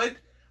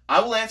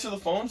answer the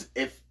phones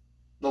if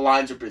the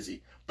lines are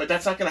busy. But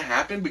that's not going to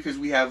happen because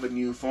we have a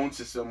new phone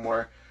system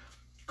where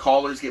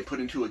callers get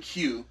put into a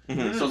queue.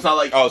 Mm-hmm. So it's not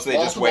like so they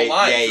just wait.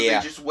 Lines, they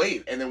just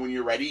wait, and then when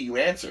you're ready, you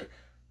answer.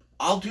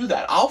 I'll do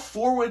that. I'll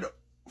forward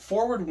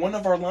one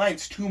of our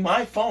lines to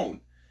my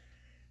phone.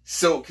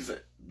 So, because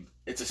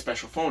it's a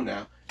special phone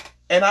now.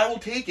 And I will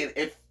take it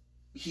if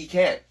he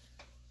can.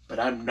 But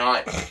I'm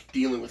not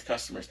dealing with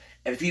customers.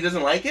 And if he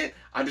doesn't like it,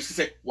 I'm just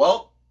going to say,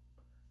 well,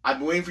 I've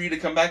been waiting for you to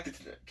come back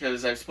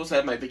because I'm supposed to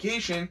have my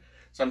vacation,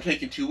 so I'm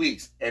taking 2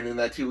 weeks. And in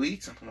that 2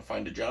 weeks, I'm going to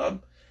find a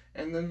job,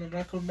 and then I'm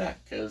not going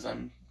back because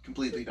I'm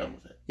completely done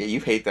with it. Yeah, you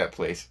hate that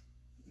place.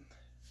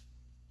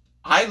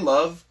 I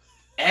love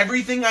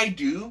everything I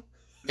do.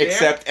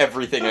 Except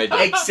everything I do.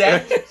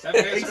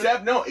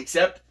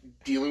 Except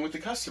dealing with the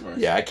customers.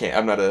 Yeah, I can't.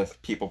 I'm not a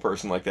people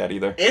person like that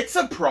either. It's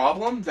a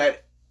problem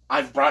that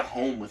I've brought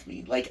home with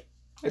me. Like,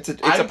 it's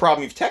a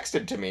problem you've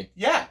texted to me.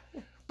 Yeah,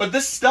 but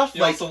this stuff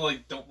you also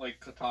don't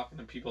like talking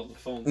to people on the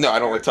phone. No, I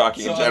don't like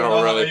talking in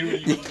general.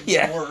 Really.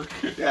 Work.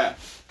 Yeah,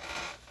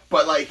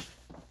 but like,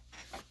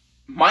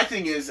 my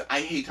thing is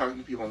I hate talking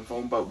to people on the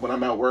phone. But when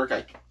I'm at work,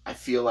 I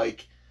feel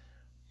like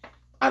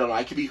I don't know.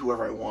 I could be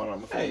whoever I want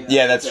on the phone.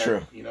 Yeah, that's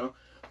true. You know,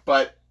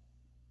 but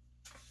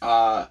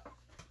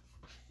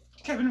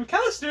Kevin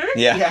McAllister.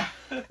 Yeah.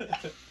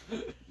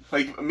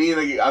 Like me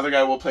and the other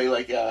guy will play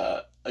like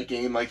a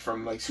game like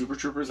from like Super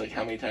Troopers, like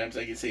how many times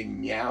I can say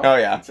meow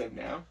instead of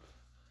now.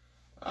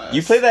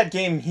 You play that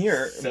game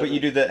here, but you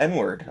do the N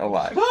word a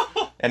lot,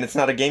 and it's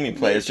not a game you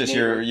play. It's just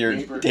your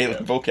daily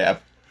vocab.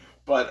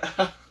 But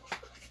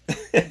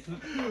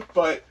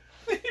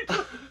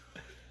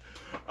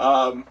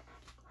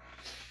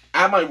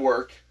at my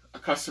work, a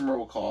customer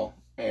will call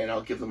and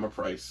I'll give them a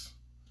price.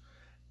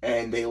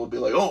 And they will be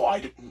like, "Oh,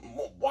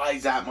 why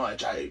is that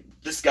much?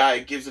 This guy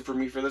gives it for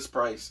me for this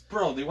price."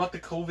 Bro, they want the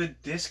COVID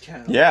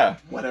discount. Yeah,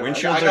 whatever.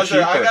 Windshields are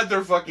cheaper. I got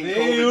their fucking COVID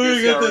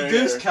discount. You got the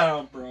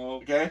discount, bro.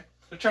 Okay,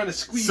 they're trying to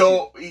squeeze.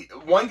 So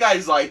one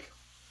guy's like,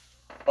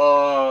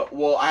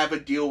 well, I have a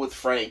deal with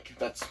Frank.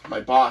 That's my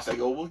boss. I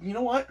go, well, you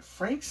know what?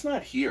 Frank's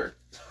not here.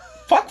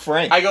 Fuck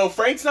Frank. I go,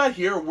 Frank's not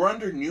here. We're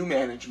under new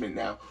management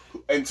now.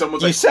 And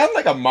someone's like, you sound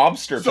like a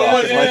mobster.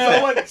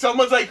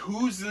 Someone's like,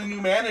 who's the new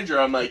manager?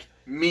 I'm like,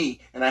 me.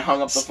 And I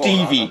hung up the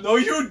phone. Stevie. No,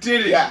 you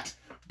didn't. Yeah.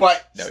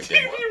 But no,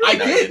 I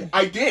did.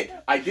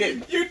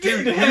 You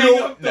didn't.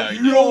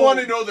 You don't want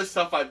to know the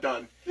stuff I've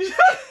done.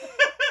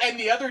 And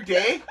the other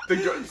day,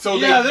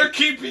 they're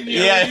keeping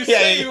you.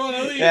 Yeah, you want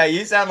to leave. Yeah,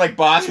 you sound like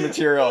boss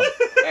material.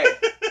 Hey,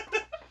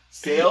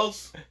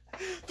 sales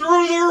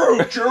through the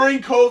roof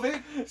during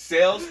COVID.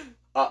 Sales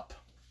up.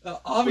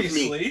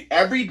 Obviously,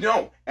 every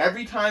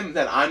time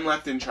that I'm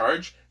left in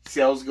charge,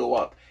 sales go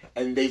up,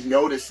 and they've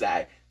noticed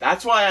that.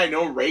 That's why I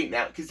know right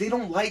now, because they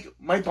don't like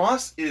my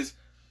boss is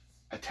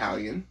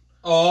Italian.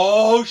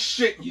 Oh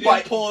shit! You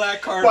didn't pull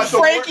that card. But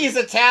Frankie's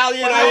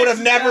Italian. I would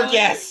have never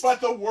guessed. But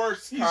the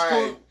worst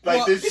kind,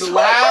 this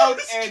loud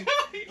and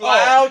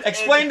loud.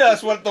 Explain to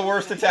us what the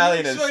worst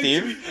Italian is,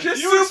 Steve.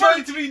 You explain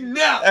it to me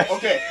now.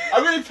 Okay,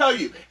 I'm gonna tell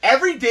you.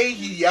 Every day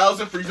he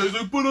yells at me. He's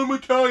like, "But I'm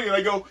Italian."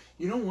 I go,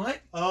 "You know what?"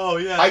 Oh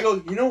yeah. I go,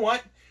 "You know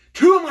what?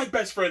 2 of my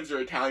best friends are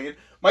Italian.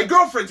 My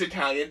girlfriend's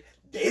Italian.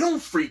 They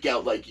don't freak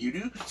out like you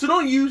do. So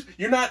don't use.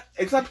 You're not.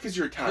 It's not because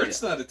you're Italian.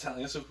 Kurt's not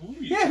Italian. So who are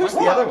you? Yeah, who's the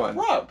other one?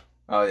 Rob.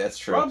 Oh, that's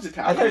true. Rob's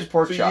Italian. I thought it was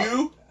pork chop.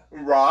 You,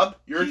 Rob,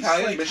 you're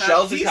Italian. Like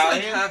Michelle's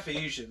Italian. He's like half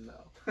Asian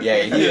though.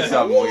 Yeah, he is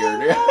something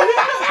weird.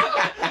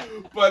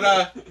 But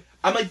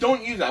I'm like,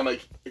 don't use that. I'm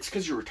like, it's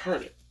because you're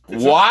retarded.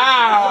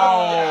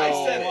 Wow. I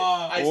said it.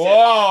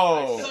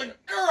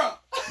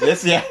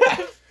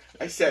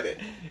 I said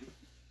it.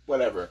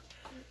 Whatever.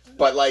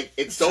 But like,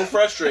 it's so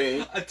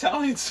frustrating.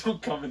 Italians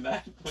don't come in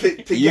that.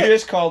 You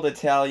just called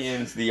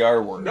Italians the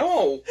R word.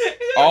 No.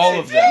 All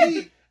of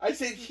them. I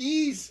said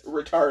he's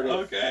retarded.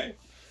 Okay.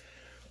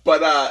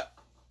 But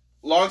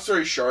long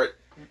story short,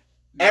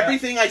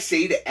 everything I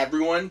say to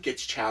everyone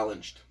gets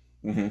challenged.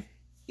 Mm-hmm.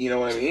 You know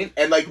what I mean?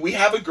 And like, we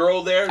have a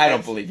girl there. I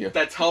don't believe you.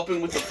 That's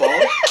helping with the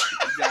phone.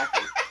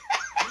 Exactly.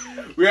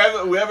 We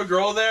have a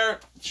girl there.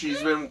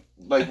 She's been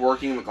like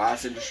working in the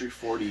glass industry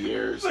 40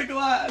 years. The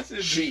glass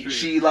industry.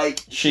 She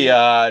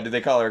do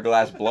they call her a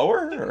glass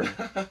blower?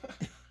 Or?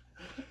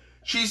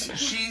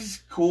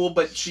 She's cool,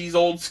 but she's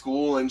old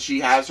school and she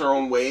has her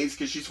own ways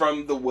because she's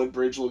from the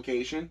Woodbridge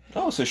location.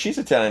 Oh, so she's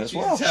Italian as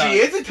well. She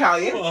is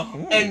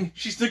Italian, and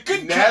she's the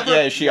good never.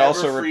 Yeah, is she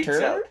also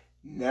returned?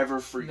 Never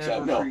freaks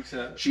out. No,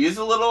 she is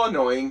a little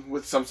annoying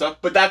with some stuff,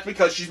 but that's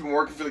because she's been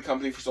working for the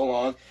company for so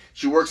long.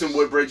 She works in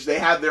Woodbridge. They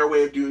have their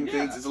way of doing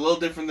things. It's a little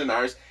different than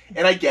ours,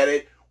 and I get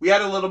it. we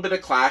had a little bit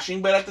of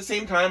clashing, but at the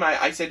same time,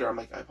 I said to her, I'm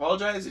like, I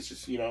apologize. It's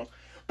just,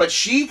 But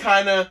she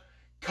kind of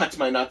cuts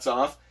my nuts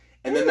off.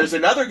 And then there's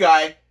another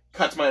guy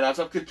cuts my nuts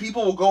off because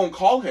people will go and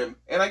call him.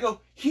 And I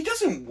go, he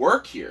doesn't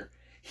work here.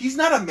 He's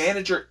not a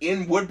manager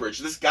in Woodbridge.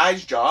 This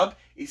guy's job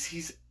is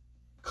he's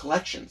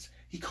collections.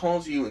 He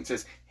calls you and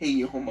says, hey,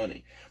 you owe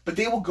money. But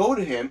they will go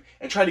to him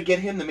and try to get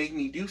him to make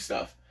me do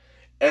stuff.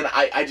 And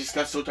I just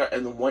got so tired.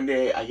 And then one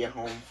day I get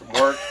home from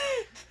work.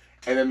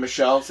 And then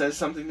Michelle says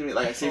something to me.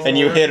 Like I say, and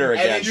you hit her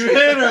again. You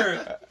hit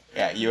her.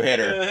 Yeah, you hit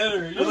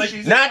her. You're like,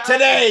 not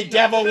today,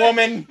 devil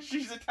woman.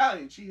 She's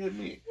Italian. She hit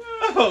me.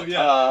 Oh,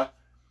 yeah.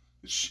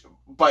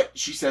 But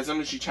she said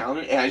something. She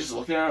challenged me. And I just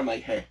looked at her. I'm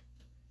like, hey,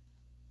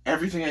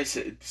 everything I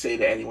say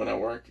to anyone at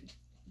work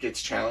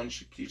gets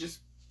challenged. Can you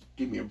just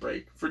give me a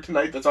break for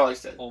tonight? That's all I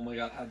said. Oh, my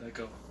God. How'd that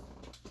go?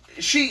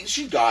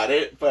 She got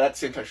it, but at the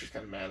same time, she's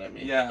kind of mad at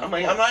me. Yeah. I'm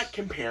like, I'm not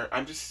comparing.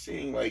 I'm just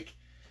saying, like,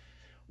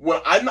 when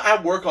I'm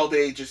at work all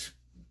day, just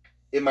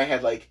in my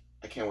head, like,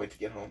 I can't wait to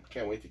get home.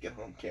 Can't wait to get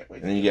home. Can't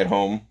wait. And then you get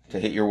home to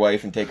hit your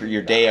wife and take her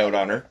your day out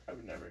on her. I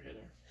would never hit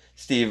her.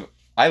 Steve,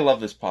 I love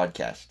this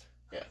podcast.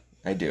 Yeah.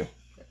 I do.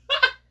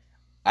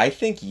 I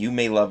think you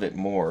may love it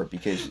more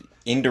because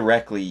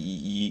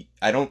indirectly,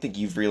 I don't think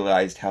you've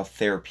realized how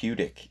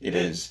therapeutic it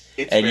is.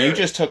 And you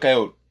just took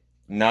out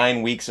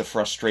 9 weeks of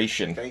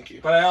frustration. Thank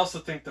you. But I also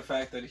think the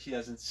fact that he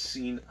hasn't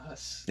seen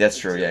us. That's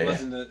true, yeah.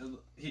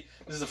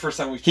 This is the first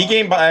time we. He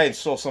came by and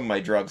stole some of my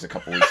drugs a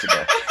couple weeks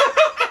ago.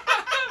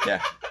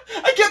 Yeah.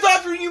 I kept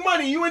offering you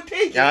money. You wouldn't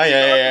take it.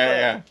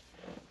 Yeah.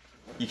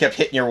 You kept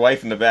hitting your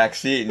wife in the back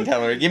seat and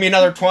telling her, "Give me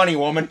another 20,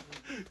 woman."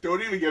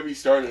 Don't even get me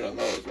started on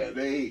those,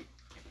 man.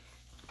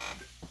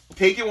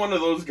 Taking one of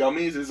those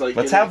gummies is like.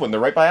 Let's have one. They're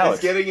right by Alex.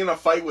 It's getting in a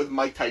fight with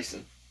Mike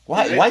Tyson.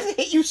 Why? Why does it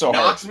hit you so hard?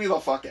 Knocks me the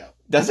fuck out.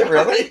 Does it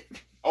really?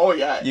 Oh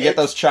yeah. You get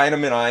those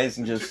Chinaman eyes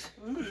and just.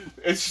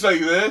 It's just like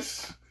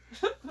this,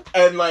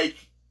 and like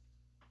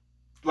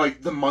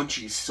the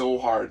munchies so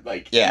hard.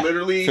 Like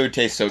literally. Food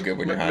tastes so good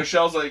when you're high.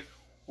 Michelle's like,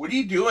 "What are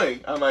you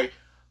doing?" I'm like,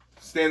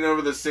 standing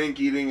over the sink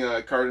eating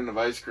a carton of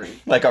ice cream.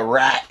 Like a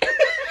rat.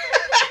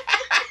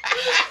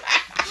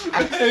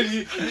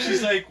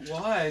 She's like,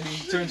 why? And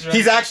he turns around.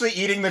 He's actually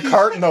eating the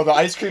carton though. The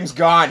ice cream's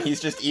gone. He's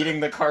just eating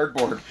the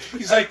cardboard.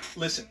 He's like,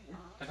 listen,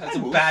 I've had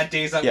some bad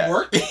days at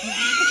work.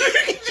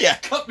 Yeah.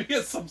 Cut me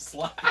some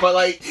slack. But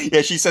like,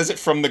 yeah, she says it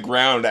from the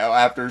ground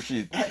after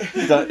he's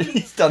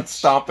done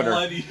stomping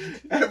her.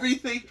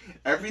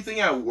 Everything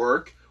at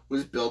work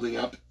was building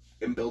up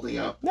and building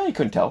up. No, you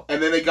couldn't tell.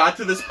 And then it got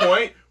to this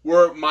point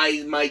where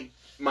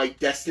my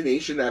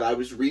destination that I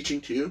was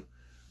reaching to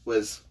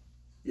was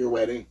your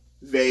wedding.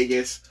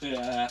 Vegas.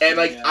 Yeah. And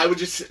like I would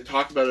just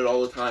talk about it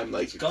all the time,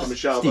 like to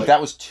Michelle. Steve, like, that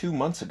was 2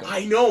 months ago.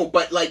 I know,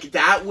 but like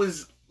that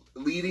was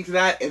leading to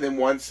that, and then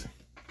once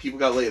people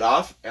got laid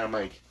off, and I'm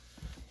like,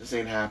 this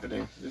ain't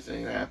happening. This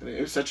ain't happening.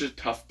 It was such a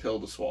tough pill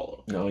to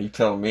swallow. No, you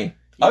telling me.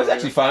 I was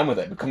actually fine with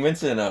it, but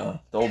convincing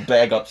the old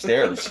bag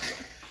upstairs.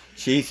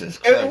 Jesus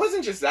Christ. And it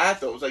wasn't just that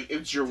though. It was like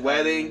it's your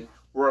wedding.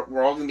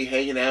 We're all gonna be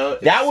hanging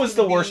out. That was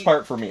the worst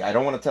part for me. I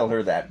don't want to tell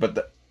her that, but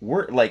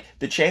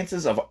the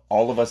chances of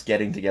all of us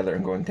getting together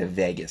and going to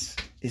Vegas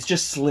is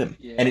just slim,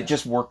 and it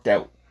just worked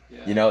out.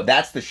 Yeah. You know,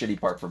 that's the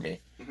shitty part for me.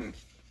 Mm-hmm.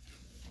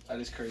 That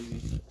is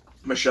crazy.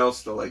 Michelle's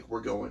still like,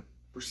 we're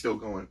still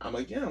going. I'm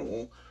like, yeah,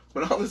 well,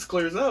 when all this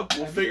clears up,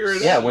 we'll figure it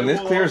out. Yeah, when this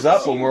clears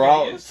up, when we're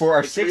all for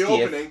our 60th.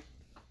 Reopening.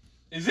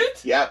 Is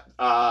it? Yeah.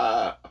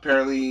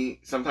 Apparently,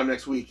 sometime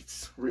next week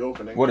it's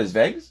reopening. What is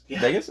Vegas? Yeah.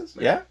 Vegas is?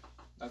 Yeah.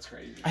 That's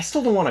crazy. I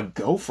still don't want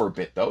to go for a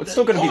bit though. It's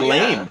still going to be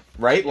lame,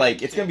 right?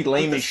 Like it's going to be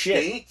lame as shit.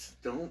 The States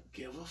don't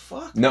give a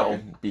fuck. No,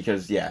 man.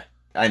 because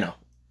I know.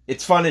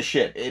 It's fun as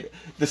shit.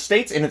 The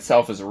States in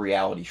itself is a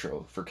reality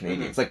show for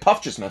Canadians. Like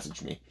Puff just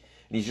messaged me,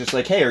 and he's just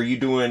like, "Hey, are you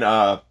doing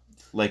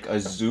like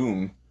a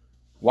Zoom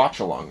watch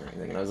along or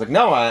anything?" And I was like,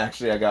 "No, I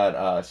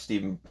got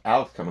Steve and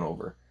Alex coming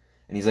over,"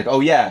 and he's like,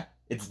 "Oh yeah,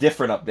 it's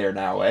different up there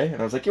now, eh?"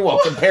 And I was like, "Yeah, well,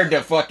 compared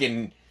to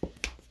fucking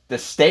the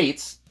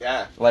States,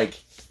 yeah, like."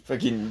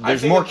 Fucking,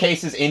 there's more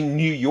cases in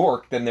New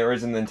York than there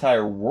is in the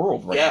entire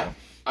world right now.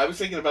 I was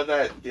thinking about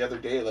that the other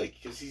day, like,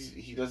 because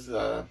he does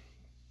the...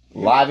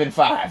 Live in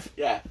 5.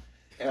 Yeah.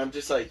 And I'm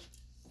just like,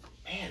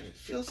 man, it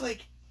feels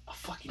like a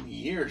fucking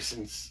year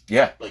since,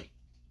 like,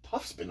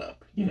 Puff's been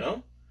up, you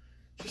know?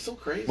 It's just so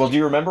crazy. Well, do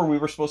you remember we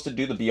were supposed to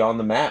do the Beyond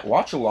the Mat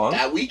watch along?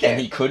 That weekend.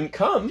 And he couldn't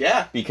come.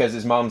 Yeah. Because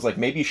his mom's like,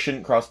 maybe you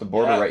shouldn't cross the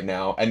border right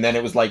now. And then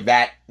it was like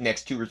that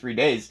next 2 or 3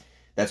 days,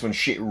 that's when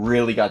shit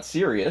really got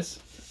serious.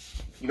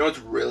 You know what's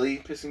really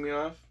pissing me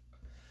off?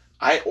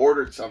 I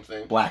ordered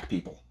something. Black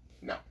people.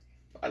 No.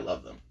 I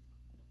love them.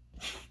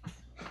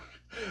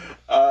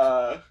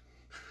 I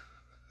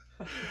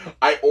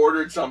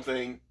ordered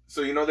something.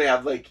 So, you know, they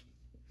have, like,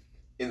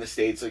 in the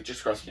States, like,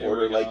 just across the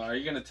border, like... Are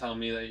you going to tell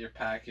me that your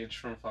package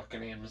from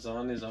fucking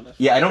Amazon is on a...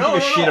 Yeah, I don't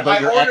give a shit about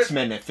your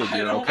X-Men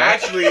figure, okay?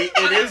 Actually,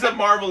 it is a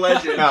Marvel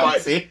Legend,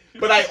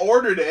 but I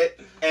ordered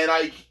it,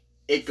 and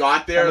it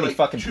got there, how many like,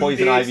 fucking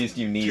poison ivies do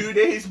you need? 2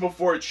 days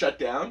before it shut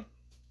down.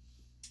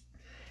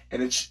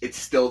 And it's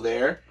still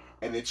there,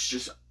 and it's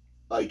just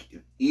like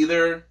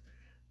either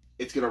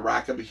it's going to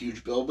rack up a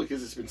huge bill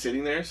because it's been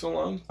sitting there so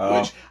long. Oh.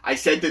 Which I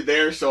sent it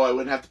there so I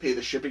wouldn't have to pay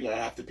the shipping and I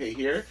have to pay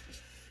here.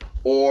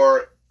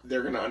 Or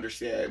they're going to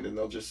understand and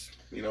they'll just,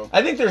 you know.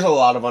 I think there's a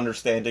lot of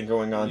understanding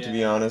going on, to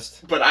be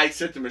honest. But I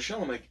said to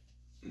Michelle, I'm like,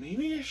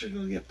 maybe I should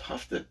go get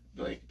Puff to,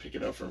 like, pick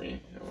it up for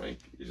me. I'm like,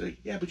 he's like,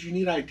 yeah, but you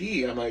need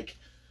ID. I'm like,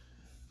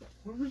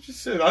 what did we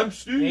just said? I'm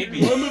Steve.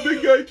 Maybe. I'm a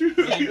big guy, too.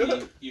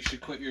 Maybe you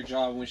should quit your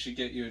job and we should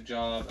get you a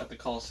job at the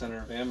call center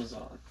of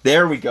Amazon.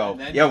 There we go. And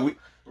then Yeah, we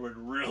would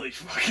really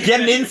fucking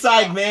get an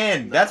inside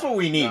man. That's what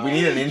we need. No. We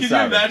need an Can you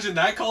inside. imagine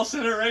that call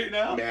center right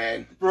now?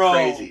 Man, Bro.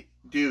 crazy.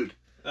 Dude.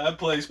 That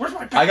place. Where's my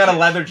package? I got a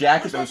leather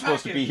jacket Where's that my was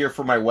supposed to be package? here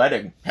for my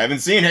wedding. Haven't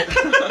seen it.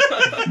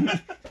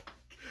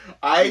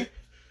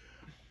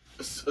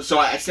 So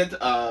I sent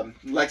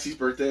Lexi's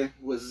birthday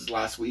was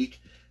last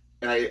week,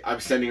 and I'm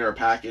sending her a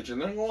package, and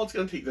they're like, well, it's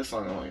gonna take this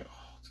long. I'm like,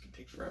 oh, it's gonna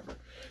take forever.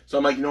 So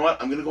I'm like, you know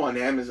what? I'm gonna go on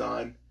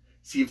Amazon,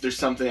 see if there's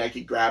something I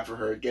could grab for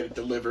her, get it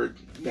delivered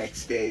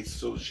next day,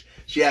 so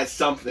she has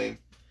something.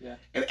 Yeah.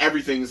 And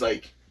everything's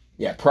like,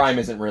 Yeah, Prime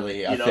isn't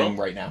really a You know? thing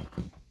right now.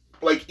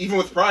 like even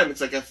with Prime,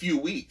 it's like a few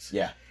weeks.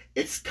 Yeah.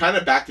 It's kind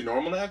of back to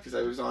normal now because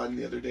I was on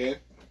the other day,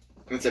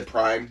 and it said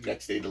Prime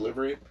next day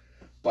delivery,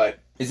 but.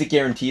 Is it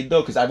guaranteed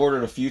though? Because I've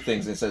ordered a few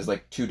things and it says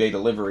like 2-day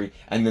delivery,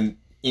 and then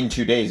in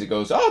 2 days it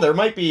goes, oh, there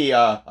might be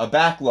a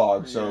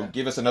backlog, so Yeah.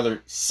 give us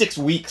another 6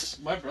 weeks.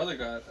 My brother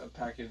got a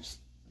package,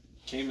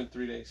 came in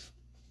 3 days.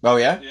 Oh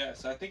yeah. Yeah,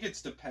 so I think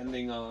it's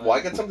depending on. Well,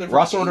 I got something.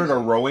 Russ from ordered a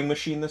rowing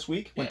machine this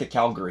week. Went Yeah. to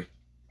Calgary.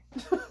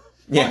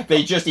 Yeah,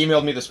 they just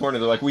emailed me this morning.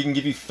 They're like, we can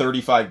give you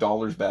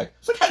 $35 back.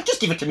 It's like, "Hey,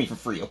 just give it to me for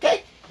free,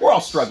 okay? We're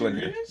all struggling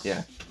Serious?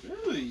 here.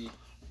 Really?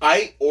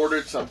 I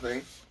ordered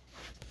something,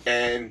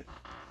 and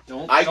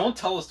Don't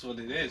tell us what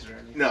it is or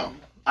anything. no,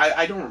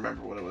 I don't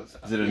remember what it was.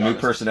 Is it a to be new honest.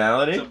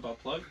 personality? It's a butt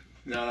plug.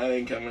 No, that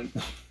ain't coming.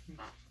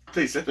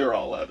 They said they're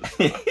all out of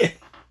stock.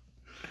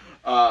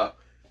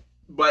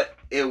 But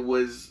it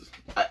was.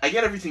 I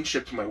get everything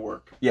shipped to my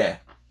work, Yeah.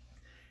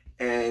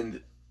 and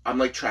I'm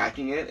like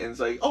tracking it, and it's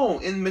like, oh,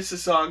 in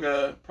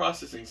Mississauga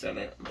Processing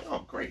Center. I'm like,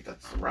 oh, great,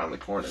 that's around the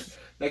corner.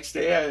 Next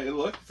day, I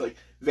look, it's like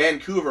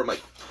Vancouver. I'm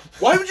like,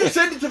 why would you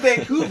send it to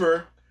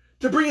Vancouver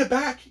to bring it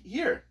back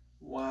here?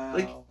 Wow.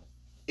 Like,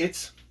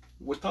 it's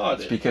retarded.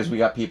 It's because we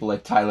got people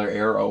like Tyler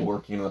Arrow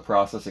working in the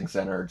processing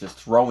center, just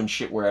throwing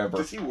shit wherever.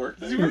 Does he work?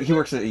 Does He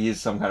works at, he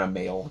is some kind of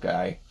mail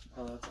guy.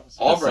 Oh, that's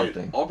awesome. Albright.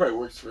 something. Albright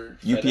works for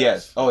UPS.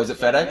 FedEx. Oh, is it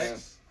FedEx? Yeah.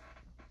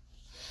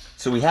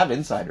 So we have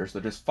insiders.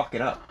 They're just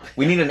fucking up.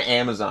 We need an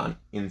Amazon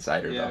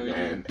insider, Yeah, though. we do.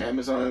 And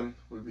Amazon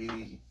would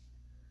be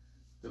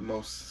the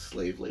most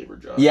slave labor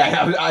job.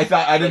 Yeah, I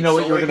thought I didn't know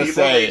what so you were many gonna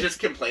people, say. They just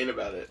complain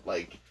about it,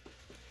 like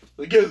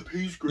yeah, the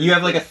pay's great. You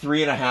have like a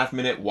 3.5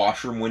 minute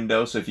washroom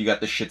window, so if you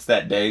got the shits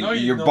that day, No,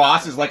 your no.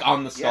 boss is like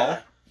on the stall.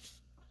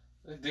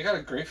 Yeah. They got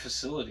a great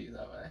facility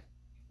that way.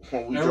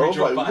 Well, we Remember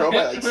drove by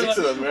like 6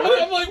 of them. Remember?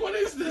 I'm like, what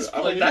is this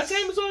I'm place? like, that's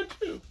Amazon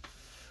too.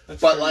 That's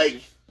But crazy.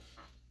 like,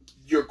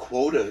 your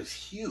quota is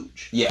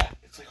huge. Yeah.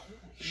 It's like holy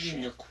What do you mean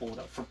shit. your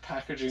quota for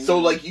packaging? So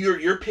like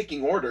you're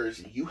picking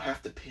orders, you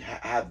have to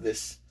have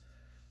this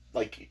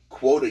like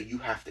quota you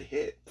have to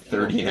hit.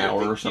 30 an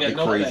hour or something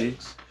no crazy.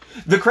 thanks.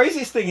 The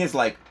craziest thing is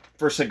like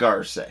for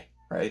cigars, say,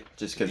 right?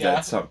 Just because Yeah.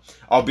 that's some.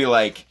 I'll be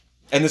like,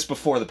 and this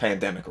before the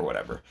pandemic or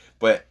whatever,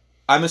 but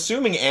I'm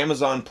assuming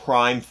Amazon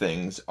Prime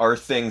things are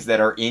things that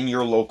are in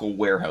your local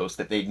warehouse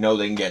that they know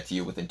they can get to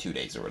you within 2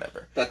 days or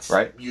whatever. That's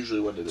Right.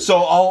 usually what it is. So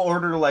I'll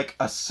order like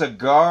a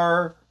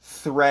cigar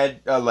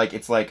thread, like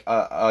it's like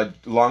a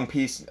long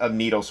piece of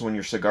needle, so when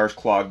your cigar's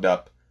clogged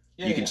up,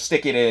 Yeah, you can yeah.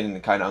 stick it in and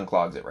it kind of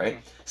unclogs it, right?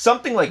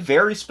 Something like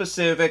very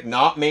specific,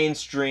 not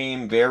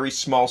mainstream, very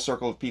small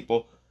circle of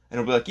people. And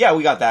it'll be like, yeah,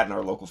 we got that in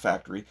our local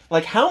factory.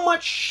 Like, how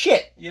much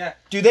shit Yeah.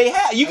 do they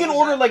have? You I can was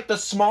order a- like the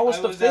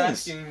smallest of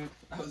things.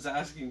 I was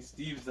asking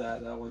Steve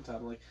that one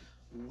time. Like,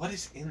 what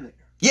is in there?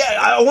 Yeah,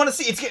 I want to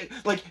see. It's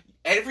like,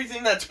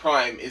 everything that's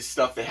Prime is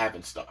stuff they have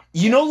in stock.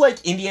 you know,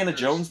 like Indiana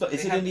Jones. Though?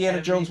 Is They it have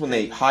Indiana Jones when they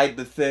everything. hide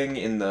the thing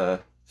in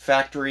the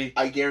factory?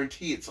 I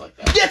guarantee it's like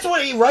that. That's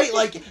what he right.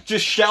 Like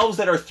just shelves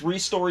that are 3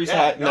 stories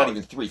Yeah, high, no. not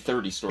even 3,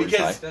 30 stories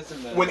Because- high.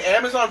 Doesn't matter. When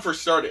Amazon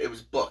first started, it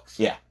was books.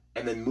 Yeah.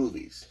 And then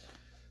movies.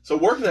 So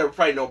working there was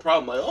probably no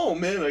problem. Like, oh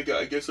man, I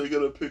guess I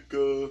gotta pick,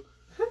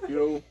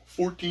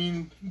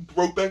 14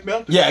 Brokeback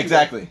Mountain. Yeah,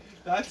 exactly.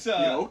 That's You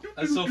know?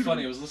 that's so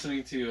funny. I was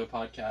listening to a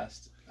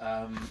podcast.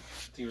 I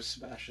think it was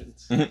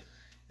Sebastian's, Mhm.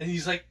 and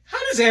he's like, "How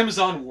does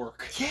Amazon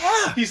work?"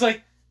 Yeah. He's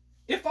like,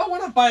 "If I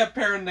want to buy a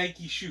pair of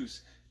Nike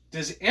shoes,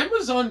 does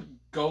Amazon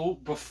go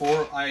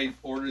before I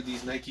order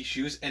these Nike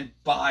shoes and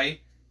buy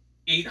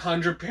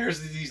 800 pairs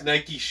of these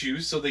Nike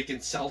shoes so they can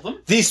sell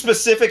them?" The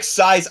specific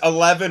size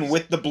 11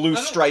 with the blue I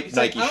don't- striped he's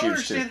like, Nike I don't shoes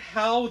understand too.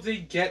 how they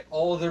get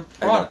all their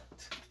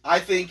product. I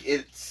think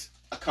it's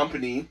a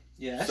company.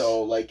 Yes.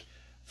 So like,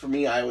 for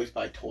me, I always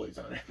buy toys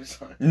on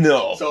Amazon.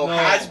 No. So No.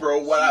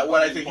 Hasbro,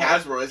 what I think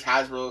Hasbro is,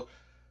 Hasbro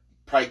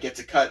probably gets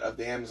a cut of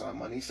the Amazon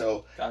money.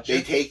 So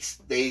Gotcha.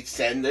 they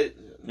send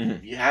it.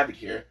 Mhm. You have it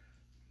here.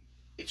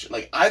 It's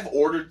like I've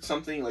ordered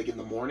something like in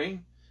the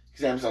morning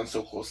because Amazon's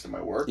so close to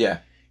my work. Yeah.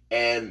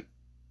 And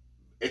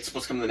it's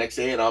supposed to come the next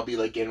day, and I'll be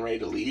like getting ready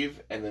to leave,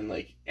 and then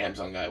like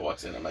Amazon guy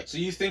walks in. I'm like, so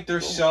you think they're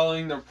Cool.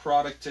 selling their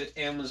product to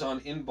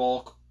Amazon in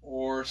bulk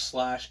or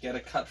 / get a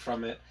cut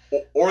from it,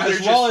 or as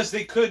they're well just, as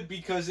they could,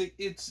 because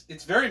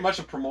it's very much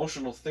a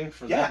promotional thing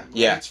for Yeah. them.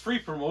 Yeah. It's free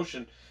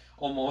promotion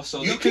almost.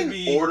 So you they could can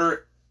be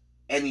order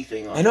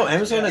anything on I know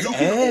Amazon has You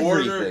can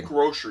order everything.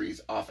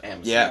 groceries off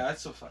Amazon. Yeah.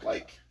 that's so funny.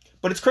 Like,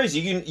 But it's crazy.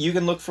 You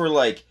can look for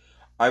like,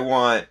 I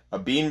want a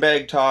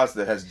beanbag toss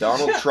that has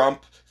Donald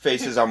Trump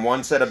faces on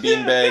one set of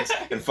beanbags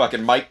and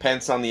fucking Mike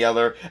Pence on the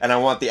other, and I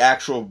want the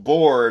actual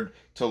board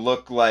to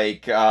look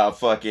like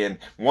fucking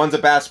one's a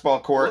basketball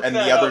court Look and the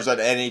that other's an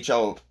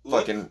NHL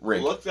look, fucking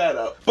rink. look that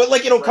up. But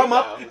like it'll right come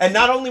up, now. and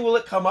not only will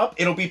it come up,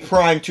 it'll be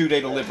Prime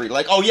 2-day delivery.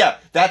 Like, oh yeah,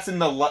 that's in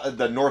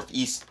the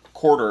northeast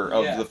quarter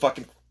of Yeah. the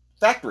fucking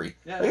factory.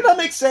 Yeah, Like, that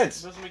makes It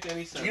sense. doesn't make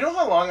any sense. Do you know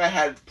how long I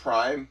had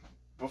Prime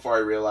before I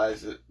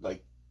realized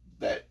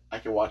that I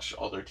could watch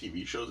all their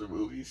TV shows or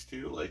movies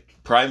too? Like,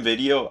 Prime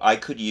Video, I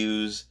could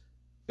use,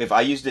 if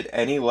I used it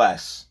any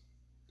less,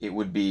 it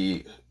would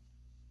be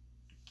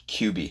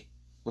QB.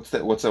 What's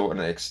an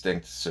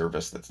extinct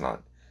service that's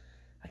not?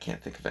 I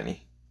can't think of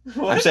any.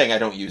 I'm saying I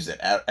don't use it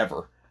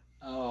ever.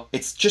 Oh,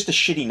 It's just a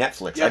shitty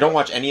Netflix. Yeah, I don't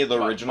watch any of the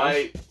my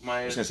originals.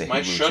 my was gonna say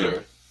my Hulu, Shudder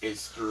too.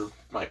 is through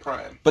my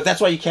Prime. But that's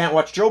why you can't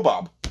watch Joe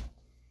Bob.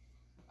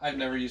 I've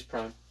never used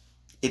Prime,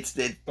 It's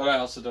but I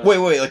also don't.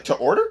 wait, like to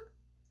order?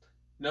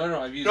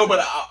 No, I've used. No, it. but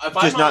if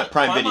Just I'm not on,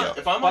 Prime if I'm Video. on,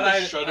 if I'm But on the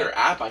I- Shudder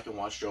app, I can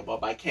watch Joe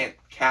Bob. I can't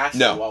cast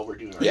No. it while we're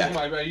doing it. Yeah.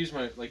 I use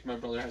my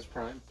brother has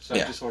Prime, so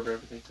Yeah. I just order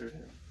everything through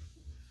him.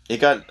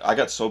 I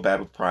got so bad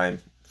with Prime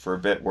for a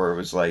bit where it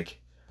was like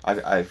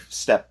I've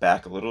stepped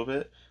back a little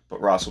bit, but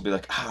Ross will be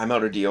like, I'm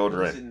out of Is it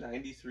deodorant.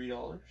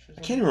 $93?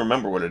 I can't even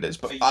remember what it is,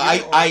 but A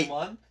year or a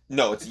month?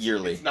 no, it's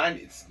yearly.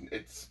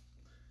 It's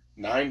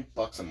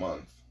 $9 a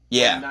month.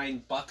 Yeah,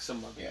 $9 a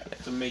month. Yeah.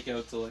 To make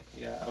out to like,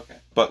 yeah, okay.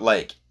 but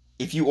like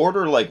if you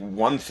order like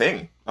one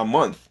thing a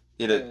month,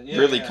 it Yeah,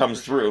 really yeah, comes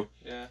for sure. through.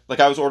 Yeah. Like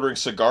I was ordering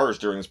cigars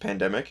during this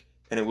pandemic,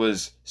 and it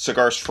was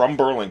cigars from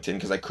Burlington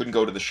because I couldn't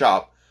go to the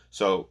shop,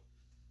 so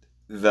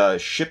the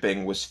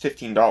shipping was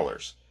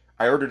 $15.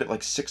 I ordered it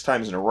like 6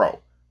 times in a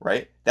row.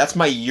 Right? That's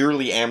my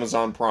yearly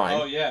Amazon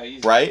Prime. Oh yeah,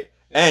 easy. Right?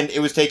 And it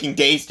was taking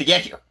days to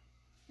get here.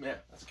 Yeah,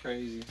 That's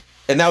crazy.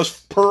 And that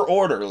was per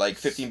order, like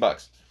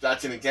 $15.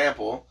 that's an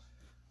example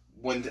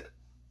when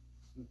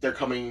they're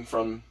coming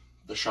from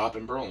the shop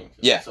in Burlington.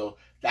 Yeah. So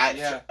that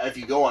Yeah. if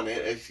you go on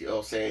it,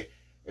 it'll say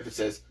if it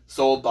says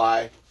sold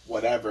by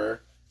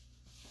whatever,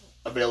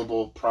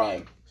 available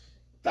Prime.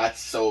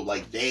 That's so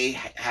like they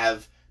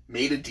have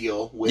made a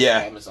deal with Yeah.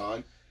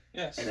 Amazon,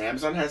 Yes. and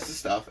Amazon has the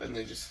stuff, and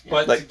they just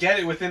But Like- to get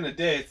it within a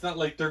day, it's not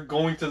like they're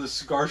going to the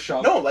cigar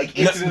shop. no, like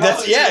No, it's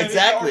that's- yeah, it's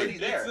exactly. already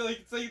there.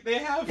 It's like they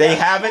have. They that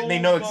have it, so they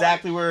know much.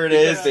 exactly where it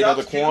Because is, they know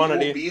the stuff, too, will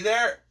quantity. be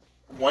there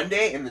one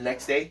day, and the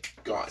next day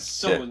gone.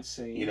 So Yeah.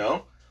 insane. You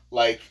know,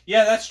 like.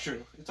 Yeah, that's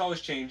true. It's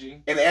always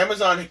changing. And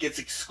Amazon gets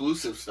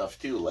exclusive stuff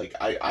too. Like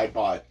I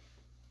bought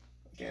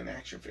again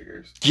action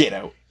figures. Get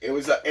out. It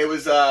was No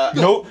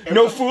it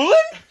no was- fooling?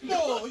 No,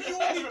 you I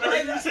only haven't buy heard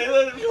you that. say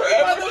that in You only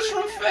buy forever. those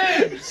from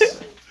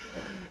fans.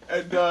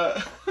 And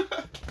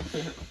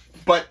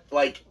but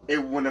like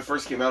when it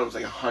first came out, it was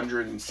like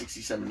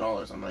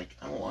 $167. I'm like,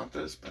 I don't want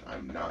this, but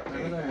I'm not. Remember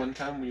paying that that. one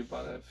time we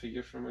bought a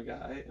figure from a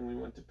guy and we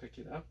went to pick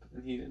it up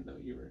and he didn't know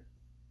you were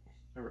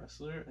a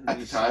wrestler. And At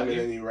he the saw time, and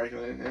you. then you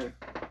recognize it.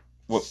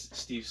 What?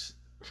 Steve's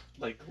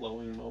like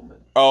glowing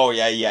moment. Oh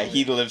yeah,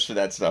 he lives for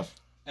that stuff.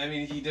 I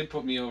mean, he did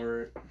put me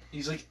over.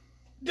 He's like,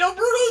 "No,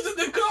 Bruno's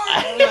in the car."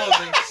 And I was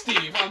like,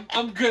 "Steve,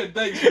 I'm good,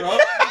 thanks, bro."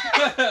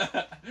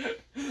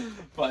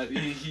 But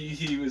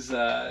he was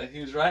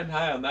riding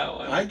high on that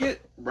one. I get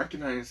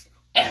recognized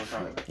all the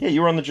time. Yeah,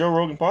 you were on the Joe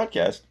Rogan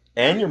podcast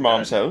and your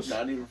mom's house.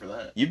 Not even for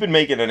that. You've been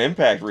making an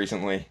impact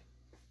recently.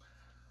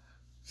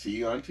 See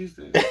you on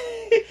Tuesday.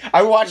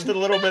 I watched it a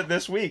little bit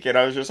this week, and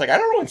I was just like, I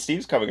don't know when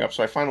Steve's coming up,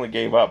 so I finally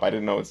gave up. I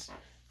didn't know it's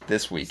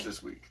this It's week.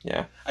 this week.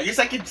 Yeah. I guess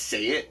I could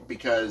say it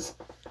because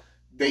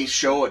they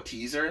show a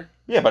teaser.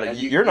 Yeah, but and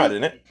you're not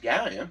in it.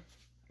 Yeah, I am.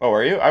 Oh,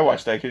 are you? I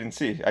watched that. I couldn't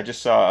see. I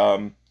just saw,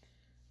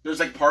 There's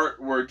like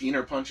part where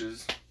Diener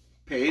punches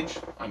Paige.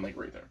 I'm like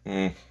right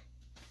there.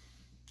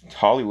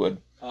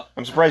 Hollywood.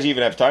 I'm surprised you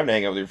even have time to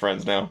hang out with your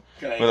friends now.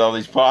 Can I, With all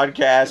these podcasts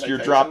can I you're tell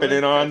you dropping something?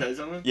 in Can I on. tell you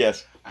something?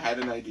 Yes. I had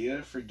an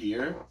idea for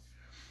gear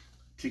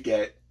to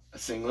get a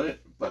singlet,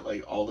 but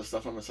like all the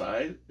stuff on the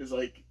side is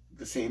like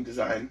the same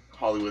design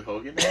Hollywood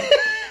Hogan had.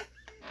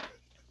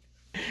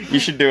 You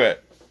should do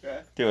it.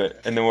 Yeah. Do it.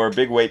 And then wear a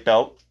big weight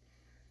belt.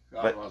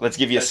 Oh, well, Let's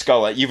give you a that's-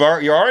 skull.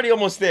 You're already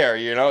almost there,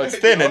 you know? It's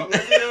thinning.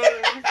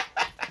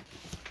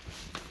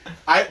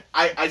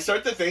 I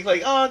start to think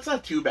like, oh, it's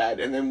not too bad,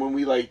 and then when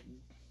we like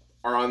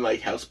are on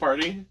like house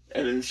party,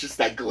 and then it's just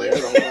that glare.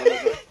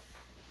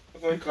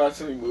 I'm like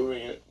constantly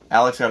moving it.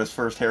 Alex got his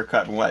first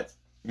haircut in what?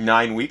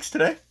 9 weeks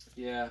today?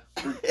 Yeah,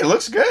 It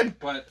looks good.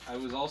 but I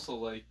was also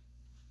like,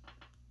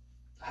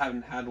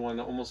 hadn't had one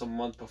almost a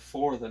month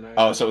before the night.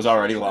 Oh, so it was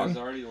already It long. was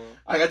already long.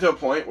 I got to a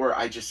point where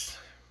I just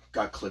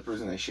got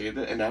clippers and I shaved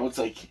it, and now it's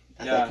like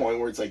at that point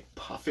where it's like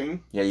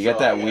puffing. Yeah, you got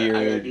that weird.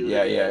 I gotta do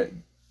it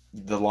again.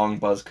 The long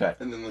buzz cut.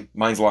 And then like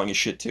mine's long as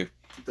shit too.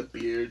 the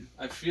beard.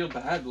 I feel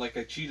bad, like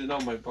I cheated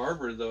on my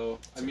barber though.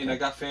 I mean, I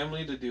got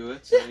family to do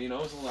it, so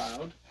it's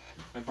allowed.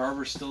 My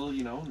barber's still,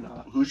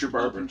 not. Who's your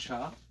barber? Open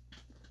shop.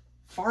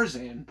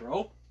 Farzan,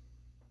 bro.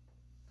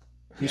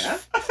 Yeah.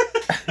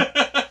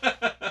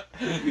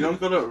 You don't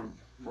go to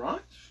brunch?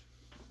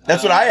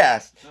 That's what I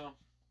asked.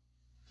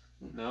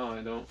 No,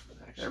 I don't.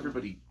 Actually.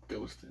 Everybody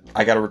goes to.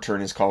 I gotta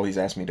return his call. He's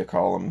asked me to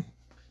call him.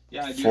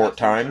 Yeah, I do 4 have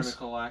to return times. a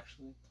call,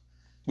 actually.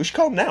 We should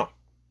call him now.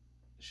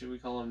 Should we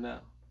call him now?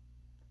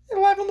 You're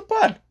live on the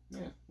pod. Yeah.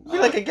 Be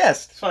like a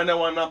guest. Let's find out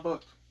why I'm not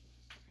booked.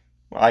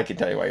 Well, I can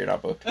tell you why you're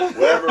not booked.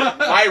 Whatever.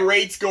 My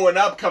rate's going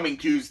up coming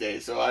Tuesday,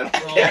 so I don't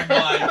care. Oh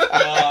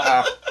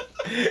my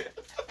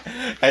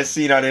god. As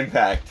seen on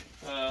Impact.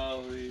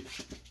 Holy.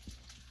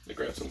 I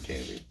grabbed some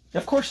candy.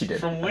 Of course you did.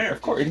 From where?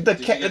 Of course. Did The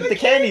you get the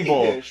candy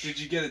bowl. dish? Did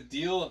you get a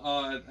deal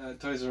at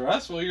Toys R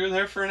Us while you were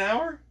there for an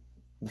hour?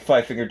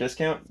 5-finger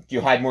discount. Do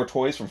you hide more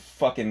toys from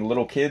fucking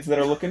little kids that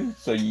are looking?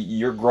 So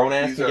your grown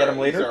ass can get them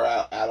later? These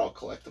are adult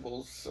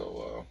collectibles,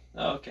 so...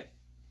 Oh, okay.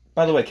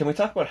 By the way, can we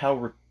talk about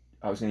how...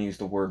 I was going to use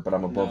the word, but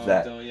I'm above No,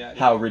 that. don't, yeah,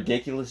 How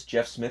ridiculous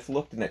Jeff Smith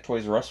looked in that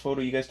Toys R Us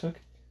photo you guys took?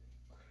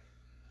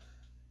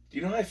 Do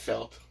you know how I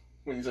felt?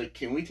 When he's like,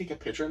 can we take a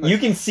picture? You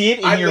can see it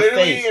in I your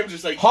literally face. am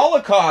just like...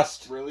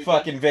 Holocaust Really?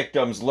 fucking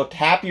victims looked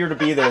happier to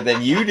be there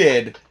than you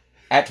did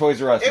at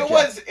Toys R Us.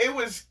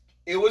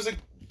 It was a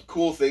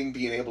cool thing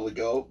being able to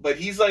go, but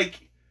he's like,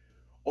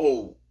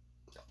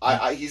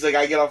 he's like,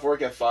 I get off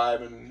work at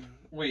 5 and...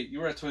 Wait, you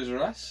were at Toys R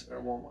Us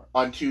or Walmart?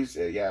 On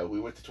Tuesday, yeah, we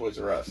went to Toys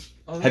R Us.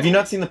 Oh, Have you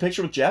not seen the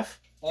picture with Jeff?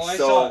 Oh, I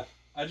So- saw it.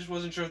 I just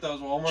wasn't sure if that was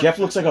Walmart. Jeff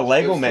looks like a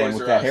Lego It's man Toys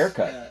with R that Us.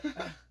 haircut. Yeah.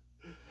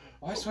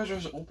 Why is Toys R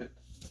Us open?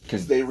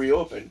 Because they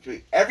reopened.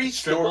 Every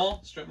Strip store...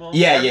 mall? Strip mall?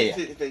 Yeah.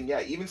 Everything,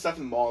 yeah, even stuff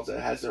in malls that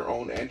has their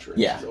own entrance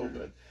Yeah. is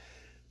open.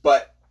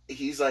 But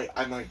he's like,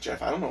 I'm like,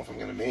 Jeff, I don't know if I'm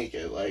going to make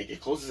it. Like,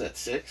 it closes at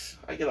 6.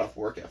 I get off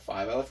work at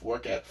 5. I left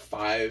work at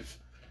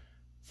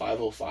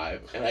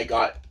 5:05. And I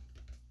got...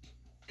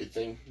 Good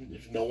thing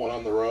there's no one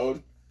on the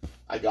road.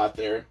 I got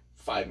there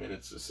 5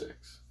 minutes to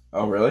 6.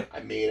 Oh, really? I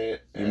made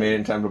it. You made it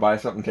in time to buy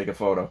something, take a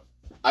photo.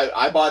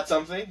 I bought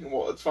something.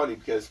 Well, it's funny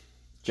because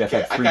Jeff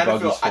had 3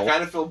 buggies I full.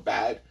 kind of feel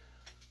bad,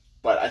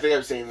 but I think I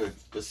was saying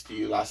this to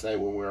you last night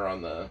when we were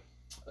on the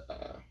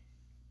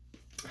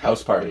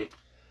House party.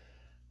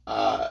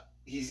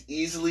 He's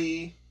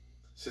easily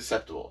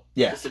susceptible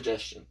Yeah. to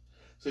suggestion.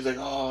 So he's like,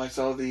 "Oh, I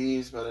saw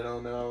these, but I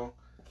don't know."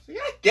 I was like,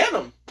 "Yeah, get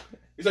them."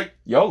 He's like,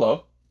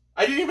 YOLO.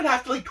 I didn't even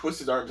have to like twist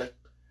his arms. Like,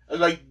 I was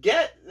like, I'll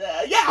get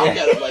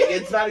him. Like,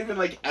 it's not even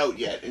like out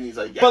yet, and he's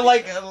like, yeah. But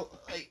like,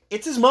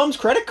 it's his mom's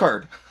credit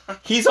card.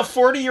 He's a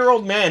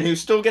 40-year-old man who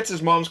still gets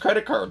his mom's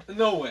credit card.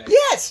 No way.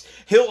 Yes,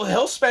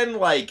 he'll spend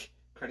like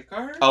Credit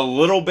card? a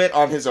little bit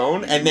on his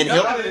own, and then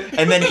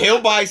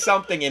he'll buy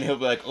something, and he'll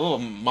be like, "Oh,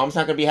 mom's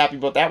not gonna be happy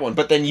about that one."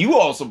 But then you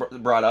also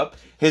brought up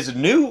his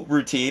new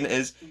routine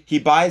is he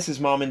buys his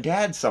mom and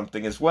dad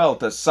something as well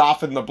to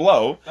soften the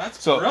blow.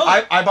 That's So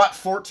brilliant. I bought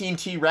 14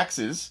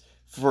 T-Rexes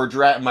for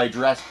my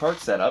Jurassic Park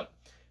setup,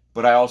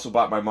 but I also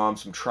bought my mom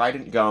some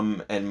Trident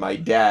gum, and my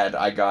dad,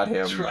 I got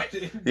him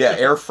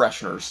air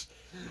fresheners.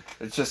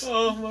 It's just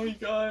Oh my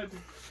god.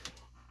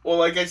 Well,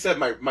 like I said,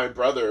 my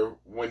brother,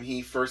 when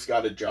he first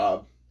got a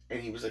job,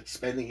 and he was like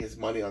spending his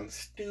money on the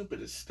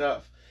stupidest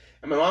stuff,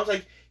 and my mom's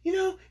like,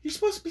 you're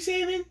supposed to be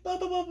saving, blah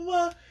blah blah blah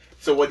blah.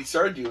 So what he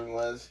started doing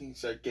was he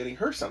started getting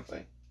her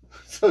something.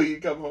 So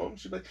he'd come home,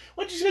 she'd be like,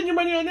 "What'd you spend your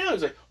money on now?"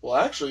 He's like, "Well,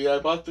 actually, I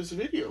bought this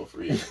video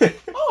for you."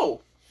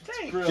 Oh,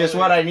 thanks. just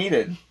what I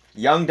needed.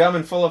 Young, dumb,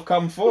 and full of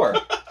cum 4.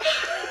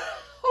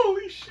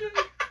 Holy shit.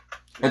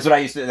 That's what I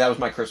used to. That was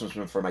my Christmas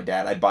gift for my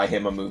dad. I'd buy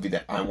him a movie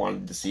that I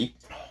wanted to see.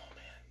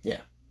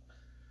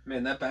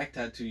 Man, that back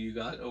tattoo you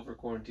got over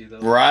quarantine though.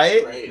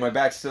 Right? Right. My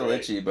back's still Right.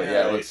 itchy, but Yeah,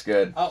 yeah, it right. looks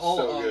good.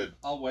 Good.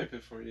 I'll wipe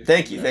it for you.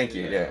 Thank you.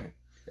 Yeah.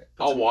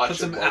 I'll watch Put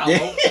some it.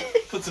 aloe.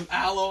 Put some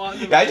aloe on the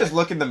Yeah, I back. just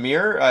look in the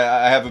mirror.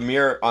 I have a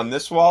mirror on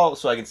this wall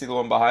so I can see the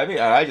one behind me,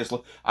 and I just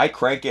look. I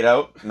crank it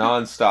out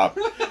nonstop.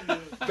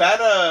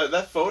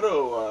 That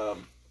photo,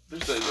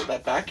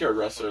 that backyard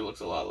wrestler looks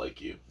a lot like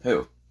you.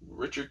 Who?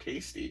 Richard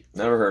Tasty.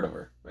 Never heard of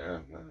her. Yeah.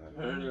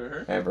 Heard of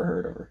her? Ever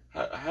heard of her?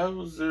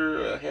 How's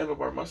there a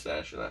handlebar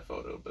mustache in that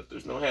photo? But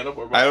there's no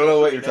handlebar mustache. I don't know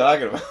what you're right now.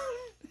 talking about.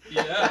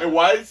 Yeah. And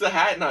why does the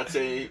hat not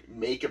say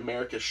 "Make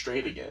America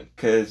Straight Again"?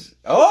 Cause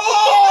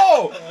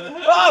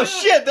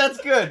shit, that's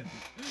good.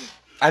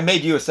 I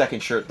made you a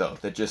second shirt though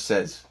that just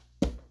says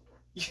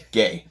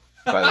 "gay."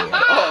 By the way,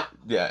 Oh,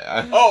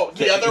 yeah.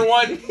 the other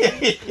one.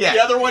 Yeah.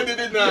 The other one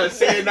didn't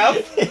say enough.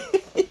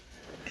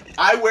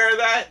 I wear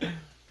that.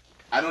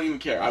 I don't even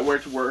care. I wear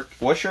it to work.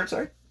 What shirt?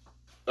 Sorry.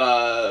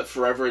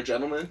 Forever a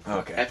Gentleman.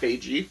 Okay.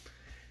 FAG.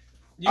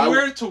 You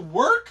wear it to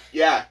work?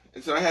 Yeah.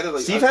 And so I had it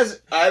like. Steve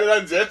has. I had it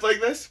unzipped like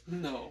this.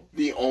 No.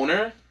 The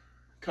owner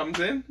comes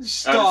in.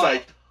 Stop. I was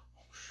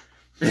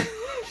like,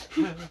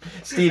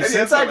 Steve, And since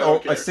yes, I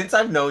don't care.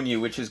 I've known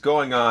you, which is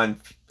going on,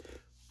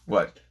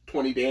 what,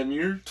 20 damn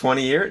years.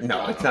 20 years?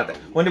 No, it's not that.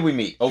 When did we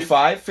meet?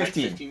 05?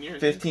 15. 15 years.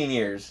 15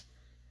 years.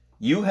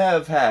 You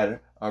have had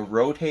a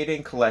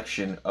rotating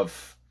collection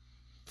of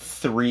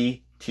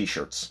 3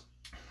 t-shirts.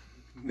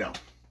 No.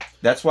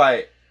 That's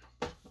why...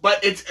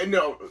 But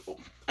no,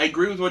 I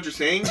agree with what you're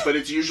saying, but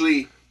it's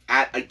usually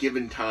at a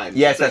given time.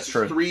 Yes, It's that's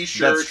like true. 3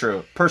 shirts. That's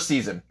true. Per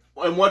season.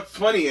 And what's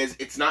funny is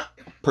it's not...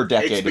 Per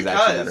decade It's is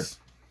actually better. because,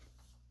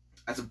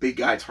 as a big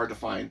guy, it's hard to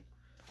find,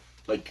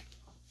 like,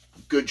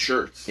 good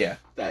shirts. Yeah.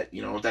 That,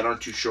 that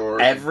aren't too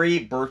short. Every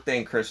birthday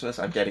and Christmas,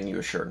 I'm getting you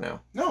a shirt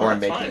now. No, or I'm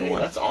that's making fine. one.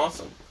 Hey, that's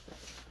awesome.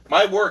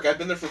 My work, I've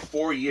been there for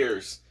 4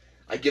 years.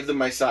 I give them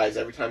my size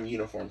every time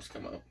uniforms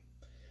come out.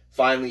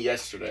 Finally,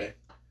 yesterday,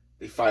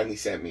 they finally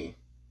sent me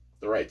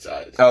the right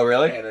size. Oh,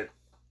 really? And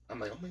I'm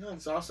like, oh my god,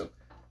 it's awesome.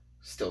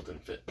 Still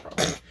didn't fit,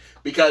 probably.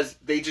 Because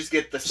they just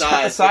get the Just cut the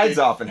size. sides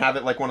off and have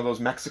it like one of those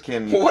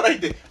Mexican... Well, what I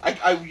did,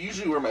 I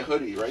usually wear my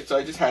hoodie, right? So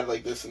I just had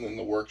like this and then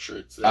the work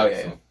shirts. There, Oh, yeah,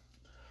 yeah.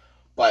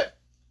 But,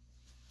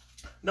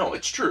 no,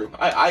 it's true.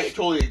 I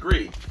totally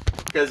agree.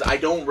 Because I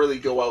don't really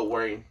go out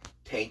wearing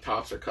tank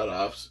tops or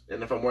cutoffs.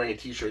 And if I'm wearing a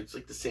t-shirt, it's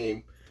like the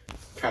same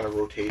kind of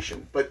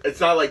rotation. But it's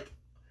not like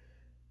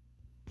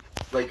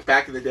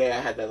back in the day I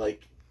had that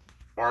like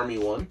army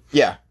one.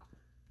 Yeah.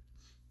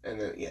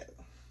 And then, yeah.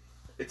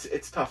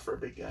 It's tough for a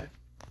big guy.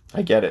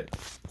 I get it.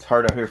 It's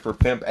hard out here for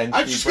Pimp and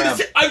I Steve Brown.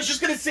 was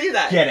just gonna say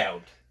that. Get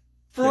out.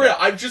 For real,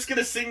 I'm just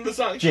gonna sing the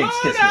song. Jinx,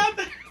 kiss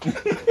me.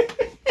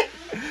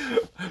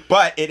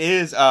 But it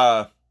is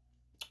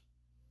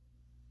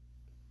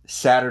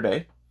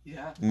Saturday.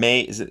 Yeah.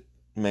 May the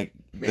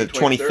 23rd?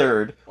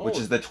 23rd, Oh. which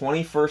is the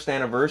 21st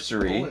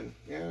anniversary Owen,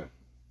 yeah.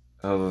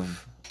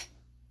 of...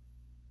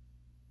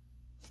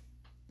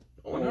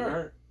 Owen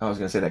Hart. I was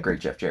going to say that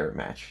great Jeff Jarrett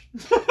match.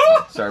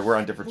 Sorry, we're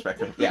on different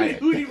spectrum. Who Yeah,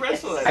 did he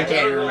wrestle at? I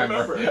can't even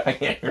remember. I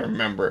can't even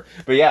remember.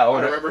 But yeah,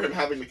 I remember him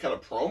having to cut a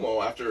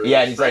promo after Yeah,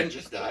 and his he's friend like-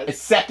 just died.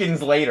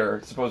 seconds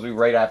later, supposedly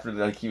right after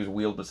he was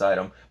wheeled beside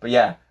him. But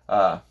yeah,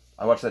 I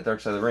watched that Dark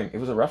Side of the Ring. It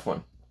was a rough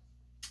one.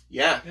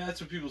 Yeah. Yeah, that's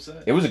what people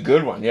said. It was a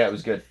good one. Yeah, it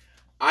was good.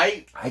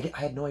 I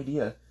had no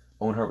idea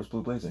Owen Hart was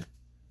Blue Blazing.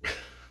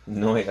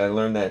 No, I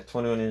learned that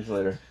 21 years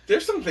later.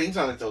 There's some things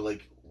on it though,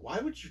 like why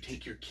would you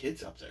take your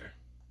kids up there?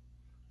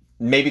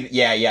 Maybe,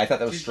 yeah, I thought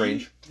that was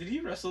strange. Did he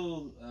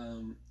wrestle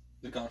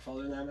the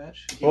Godfather in that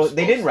match? Well,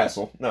 they didn't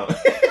wrestle. No.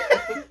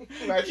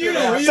 You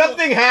know,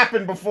 Something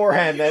happened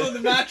beforehand. You know, That,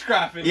 the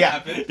matchcraft didn't yeah,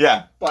 happen.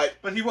 yeah. but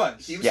But he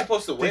was. he was Yeah.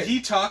 supposed to win. Did he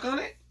talk on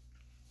it?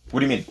 What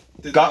do you mean?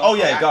 Did Oh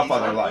yeah, Yeah,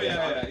 Godfather he's on-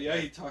 Live. Oh, yeah.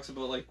 He talks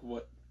about like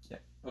what. Yeah.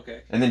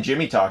 Okay. And then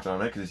Jimmy talked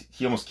on it because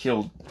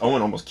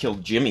Owen almost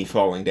killed Jimmy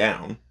falling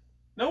down.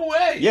 No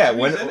way. Yeah,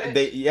 Jimmy's in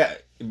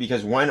it?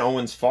 because when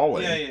Owen's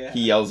falling, Yeah.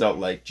 he yells out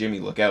like, "Jimmy,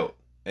 look out!"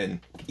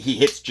 And he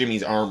hits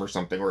Jimmy's arm or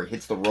something, or he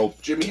hits the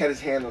rope. Jimmy had his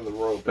hand on the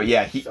rope. But and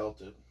yeah, he he-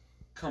 felt it.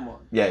 Come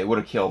on. Yeah, it would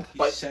have killed. He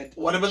But said,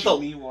 what about the-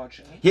 Jimmy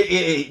watch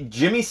out?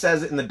 Jimmy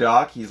says it in the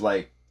doc. He's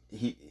like,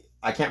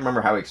 I can't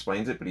remember how he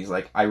explains it, but he's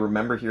like, I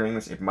remember hearing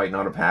this. It might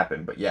not have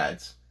happened, but yeah,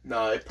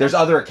 No, there's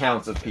other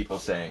accounts of people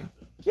saying,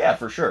 yeah,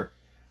 for sure.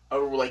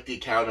 or like the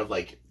account of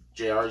like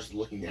JR's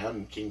looking down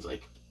and King's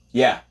like,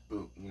 Yeah,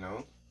 boop, you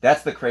know?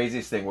 that's the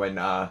craziest thing when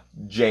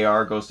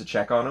JR goes to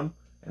check on him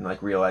and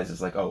like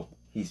realizes like, oh,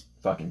 he's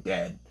fucking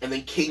dead. And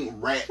then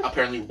King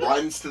apparently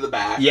runs to the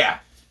back. Yeah,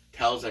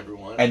 Tells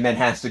everyone. and then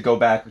has to go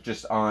back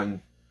just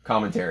on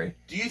commentary.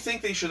 Do you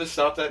think they should have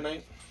stopped that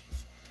night?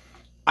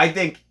 I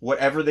think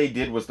whatever they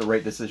did was the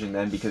right decision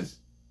then, because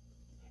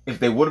if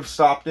they would have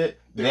stopped it,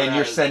 They then would've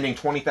you're had- sending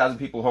 20,000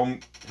 people home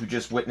who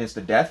just witnessed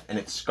a death, and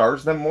it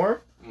scars them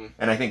more. Mm.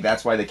 And I think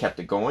that's why they kept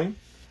it going.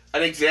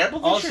 An example?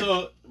 They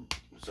Also,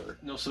 Sorry.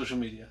 no social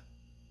media.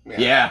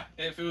 Yeah.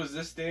 If it was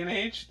this day and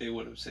age, they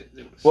would have said.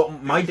 Well,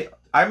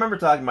 I remember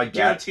talking to my dad.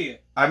 Guarantee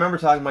it. I remember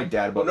talking to my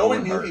dad Well, about no one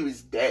Owen knew Hart. he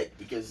was dead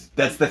because...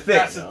 That's the thing.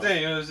 That's No. the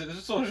thing. It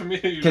was social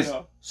media. You Because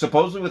know.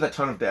 supposedly with a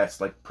ton of deaths,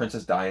 like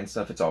Princess Di and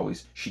stuff, it's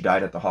always, she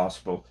died at the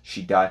hospital,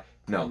 she died.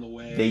 On the No,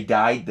 way. they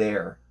died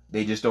there.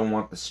 They just don't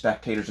want the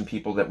spectators and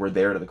people that were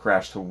there to the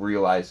crash to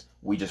realize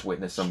we just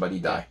witnessed somebody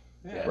die.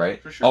 Yeah,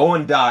 Right? For sure.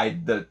 Owen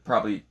died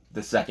probably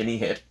the second he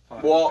hit.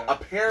 Well,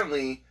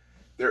 apparently,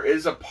 there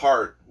is a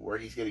part where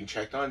he's getting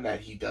checked on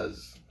that he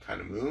does kind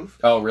of move.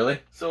 Oh, really?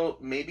 So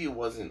maybe it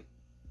wasn't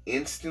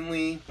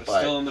instantly, But but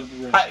still in the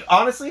ring.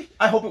 Honestly,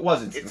 I hope it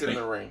wasn't. it's in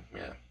the ring,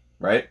 yeah.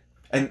 Right?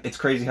 And it's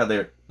crazy how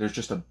there's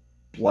just a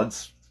blood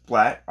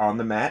splat on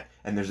the mat,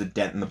 and there's a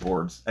dent in the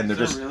boards. And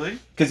they're Is just... it really?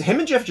 Because him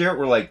and Jeff Jarrett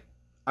were like,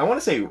 I want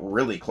to say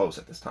really close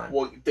at this time.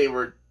 Well, they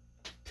were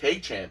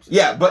tag champs.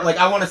 Yeah, but like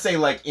I want to say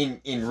like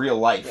in real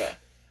life. Yeah.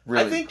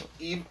 Really.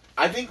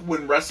 I think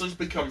when wrestlers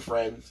become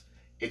friends,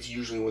 it's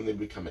usually when they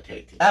become a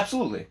tag team.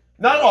 Absolutely.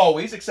 Not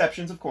always,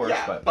 exceptions of course,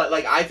 Yeah, but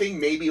like I think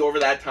maybe over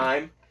that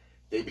time,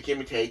 they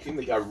became a tag team.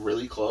 They got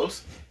really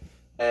close,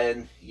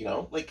 and you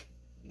know, like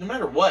no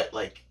matter what,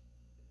 like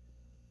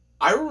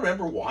I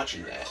remember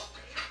watching that.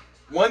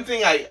 One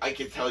thing I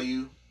can tell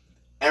you,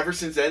 ever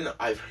since then,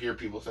 I've heard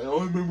people say, "Oh,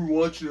 I remember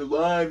watching it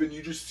live," and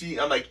you just see.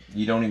 I'm like,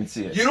 you don't even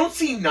see it. you don't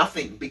see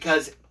nothing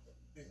because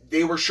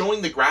they were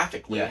showing the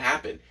graphic when Yeah. it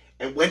happened,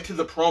 and went to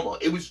the promo.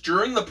 It was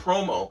during the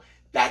promo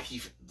that he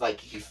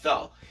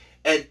fell.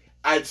 And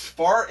as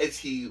far as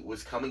he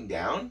was coming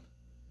down,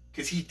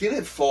 because he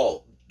didn't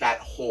fall that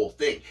whole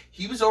thing.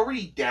 He was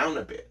already down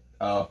a bit.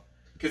 Oh.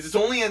 Because it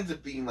only ends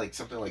up being like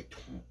something like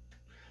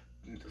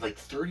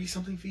 30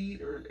 something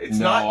feet, or it's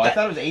no, not. I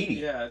thought it was 80.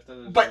 Yeah, I thought it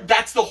was But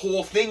that's the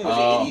whole thing was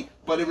Oh. 80.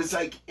 But it was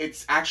like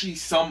it's actually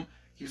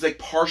he was like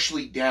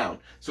partially down.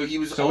 So he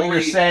was. So what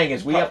you're saying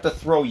is we have to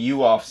throw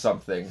you off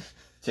something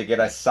to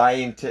get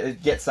scientific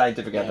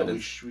Yeah,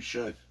 evidence. we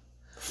should.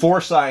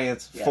 For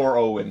science, Yeah. for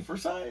Owen. For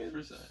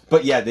science.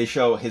 But yeah, they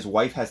show his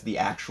wife has the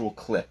actual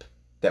clip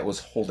that was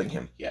holding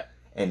him. Yeah.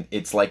 And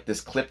it's like this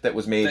clip that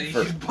was made that you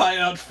for... can buy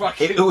out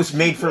fucking... It was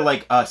made for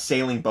like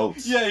sailing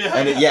boats. Yeah, yeah.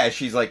 And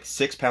she's like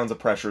 6 pounds of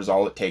pressure is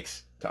all it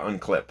takes to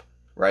unclip,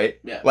 right?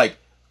 Yeah. Like,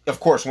 of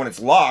course, when it's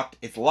locked,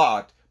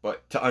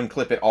 but to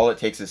unclip it, all it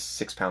takes is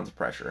 6 pounds of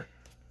pressure.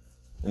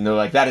 And they're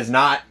like, that is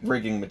not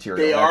rigging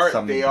material. They That's are.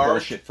 some They are.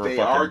 bullshit for They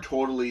fucking... are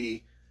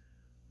totally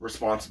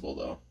responsible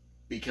though,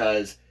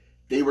 because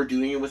they were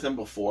doing it with him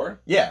before.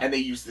 Yeah. And they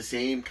used the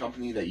same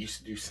company that used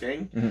to do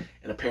Sting, Mhm.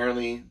 and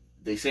apparently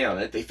they say on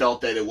it they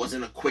felt that it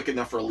wasn't a quick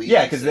enough release.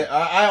 Yeah, because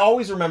I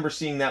always remember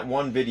seeing that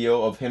one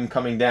video of him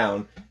coming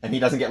down, and he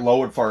doesn't get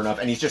lowered far enough,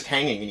 and he's just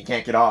hanging, and he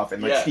can't get off,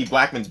 and like Yeah. Steve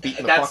Blackman's beating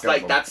And the that's fuck out of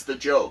like him. that's the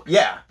joke.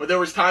 Yeah. But there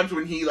was times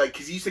when he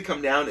because he used to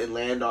come down and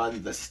land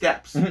on the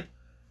steps, Mhm.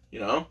 you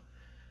know.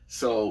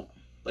 So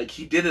like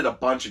he did it a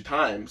bunch of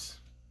times.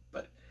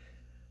 But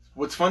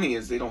what's funny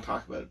is they don't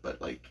talk about it.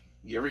 But like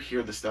you ever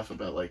hear the stuff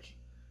about like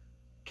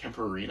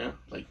Kemper Arena,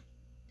 like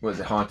Was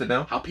it haunted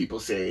now? how people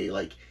say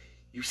like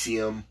you see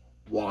him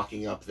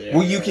walking up there.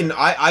 Well, you can.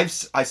 I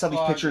saw these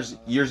Oh, pictures I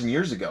know. years and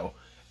years ago,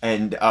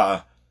 and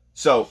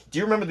so do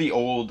you remember the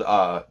old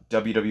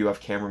WWF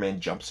cameraman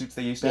jumpsuits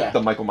they used to have, Yeah.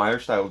 the Michael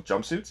Myers style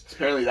jumpsuits?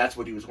 Apparently that's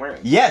what he was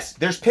wearing. Yes,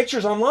 there's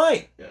pictures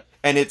online. Yeah.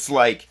 And it's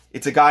like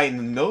it's a guy in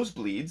the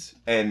nosebleeds,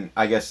 and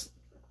I guess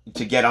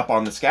to get up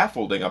on the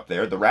scaffolding up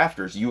there, the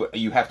rafters,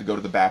 you have to go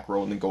to the back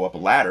row and then go up a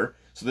ladder.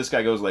 So this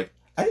guy goes like,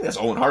 I think that's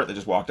Owen Hart that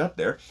just walked up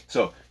there.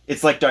 So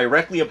it's like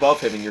directly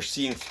above him, and you're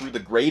seeing through the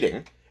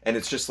grating, and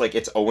it's just like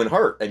it's Owen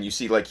Hart, and you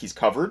see like he's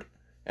covered,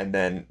 and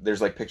then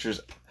there's like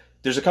pictures.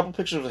 There's a couple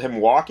pictures of him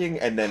walking,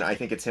 and then I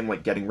think it's him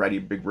like getting ready,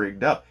 big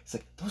rigged up. It's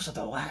like those are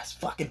the last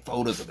fucking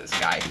photos of this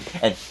guy,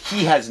 and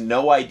he has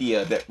no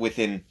idea that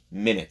within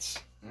minutes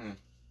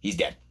he's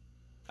dead.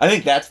 I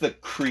think that's the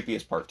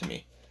creepiest part to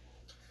me.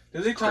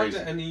 Did they talk Crazy.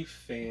 to any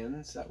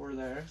fans that were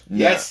there?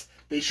 Yes,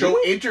 they show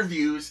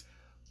interviews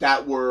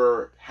that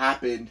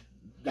happened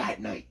that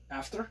night.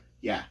 After?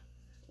 Yeah,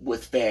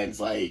 with fans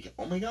like,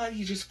 "Oh my God,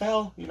 he just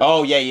fell." You know?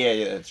 Oh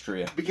yeah, that's true.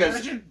 Yeah. Because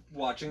Imagine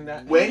watching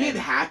that. when and it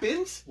then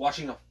happens,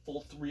 watching a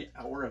full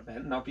 3-hour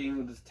event, not being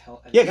able to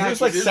tell. Yeah, 'cause anything. it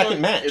was like second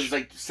one- match. It was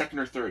like second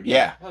or third.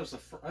 Yeah. That was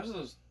that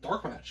was a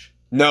dark match.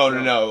 No.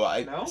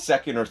 No?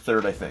 Second or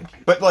third, I think.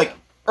 But like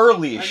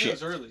early I as knew it was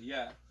shit. early.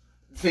 Yeah.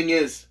 The thing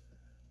is,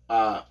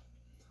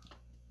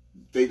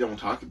 they don't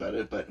talk about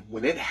it, but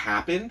when it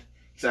happened,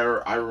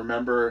 because I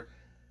remember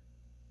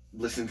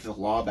listening to the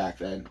Law back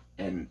then,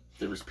 and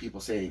there was people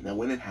saying that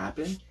when it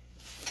happened,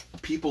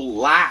 people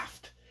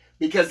laughed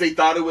because they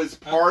thought it was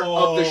part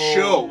of the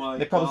show. my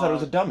They probably thought it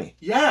was a God. dummy,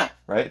 Yeah,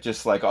 right?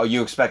 Just like, oh,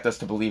 you expect us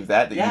to believe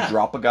that Yeah. you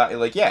drop a guy?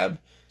 Like, yeah,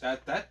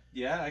 That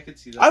yeah, I could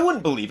see that. I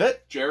wouldn't believe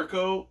it.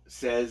 Jericho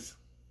says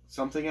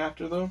something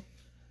after though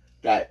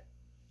that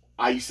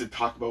I used to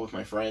talk about with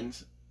my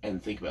friends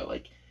and think about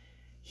like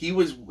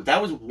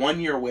that was 1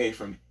 year away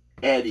from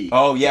Eddie.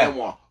 Oh, yeah.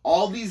 Benoit,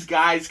 all these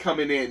guys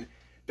coming in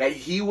that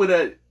he would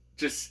have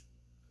just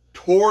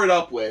tore it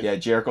up with. Yeah,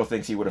 Jericho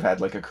thinks he would have had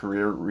like a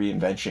career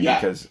reinvention Yeah.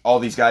 because all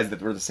these guys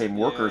that were the same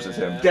workers as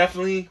him. Yeah.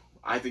 Definitely,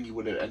 I think he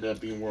would have ended up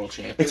being world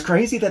champion. It's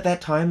crazy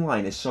that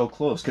timeline is so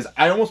close because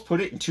I almost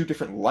put it in two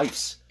different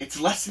lives. It's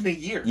less than a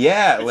year.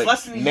 Yeah, It's like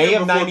less than a May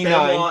year of before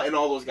 '99. Benoit and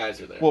all those guys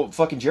are there. Well,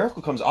 fucking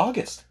Jericho comes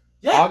August.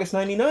 yeah. August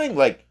 '99.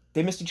 Like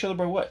they missed each other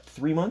by what?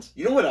 3 months?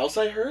 You know what else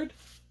I heard?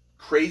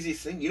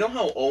 Craziest thing. You know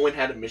how Owen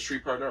had a mystery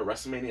partner at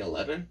WrestleMania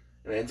 11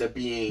 and it ends up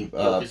being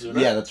Yokozuna?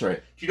 Yeah, that's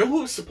right. Do you know who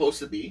it was supposed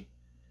to be?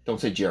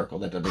 Don't say Jericho.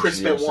 That doesn't Chris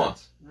make zero Benoit.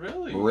 sense.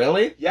 Really?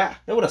 Really? Yeah.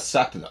 That would have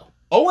sucked though.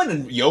 Owen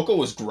and Yoko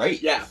was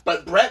great. Yeah,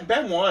 but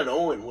Benoit and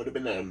Owen would have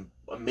been an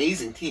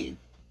amazing team.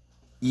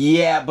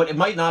 Yeah, but it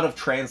might not have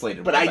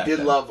translated. But well I back did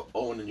then. love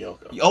Owen and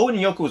Yoko. Owen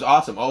and Yoko was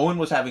awesome. Owen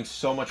was having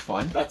so much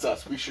fun. That's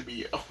us. We should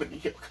be Owen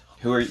and Yoko.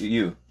 Who are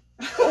you?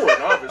 Owen,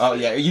 obviously. Oh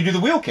yeah, you do the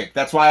wheel kick.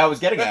 That's why I was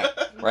getting at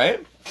it,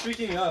 right?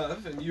 Speaking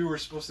of, and you were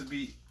supposed to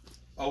be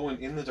Owen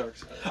in the dark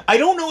side. I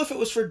don't know if it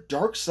was for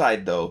Dark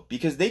Side though,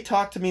 because they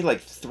talked to me like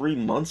 3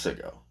 months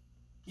ago.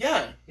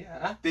 Yeah.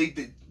 Yeah. They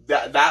did.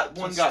 That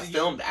one got Steve-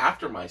 filmed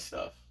after my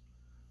stuff.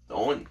 The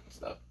Owen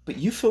stuff. But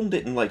you filmed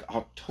it in like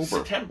October.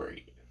 September.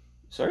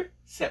 Sorry?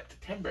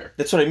 September.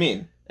 That's what I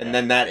mean. And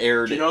then that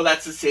aired. Do you know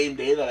that's the same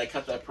day that I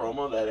cut that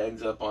promo that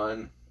ends up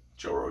on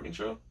Joe Rogan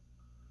show?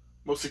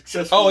 Most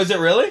successful. Oh, is it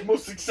really?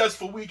 Most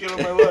successful weekend of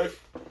my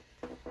life.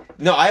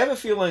 No, I have a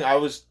feeling I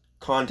was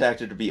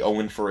contacted to be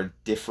Owen for a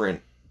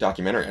different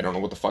documentary. I don't know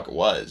what the fuck it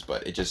was,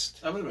 but it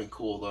just... That would have been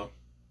cool though.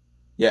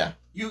 Yeah.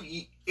 You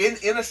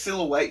in a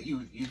silhouette,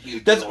 you'd be.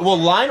 That's well.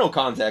 Lionel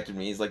contacted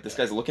me. He's like, "This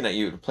guy's looking at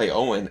you to play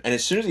Owen," and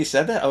as soon as he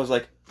said that, I was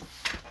like,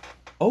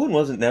 "Owen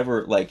wasn't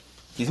never like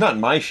he's not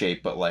in my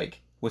shape, but like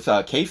with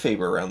kayfabe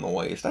around the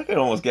waist, I could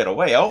almost get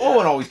away."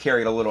 Owen always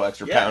carried a little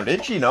extra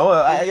poundage, you know,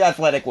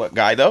 athletic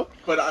guy though.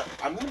 But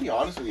I'm gonna be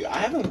honest with you. I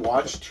haven't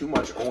watched too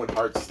much Owen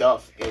Hart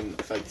stuff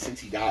since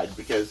he died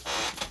because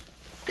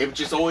it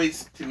just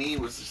always to me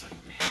was just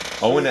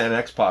like Owen and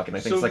X-Pac, and I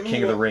think it's like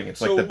King of the Ring.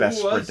 It's like the best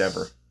sprint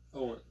ever.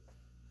 Owen.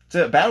 It's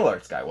a Battle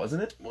Arts guy,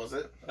 wasn't it? Was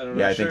it? I don't know.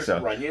 Yeah, I think so.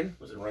 Runyon?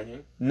 Was it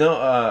Runyon? No,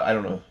 I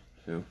don't know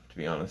who, to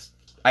be honest.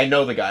 I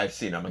know the guy. I've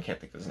seen him. I can't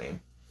think of his name.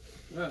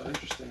 Oh,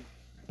 interesting.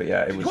 But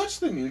yeah, Did you watch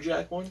the New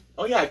Jack one?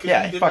 Oh yeah,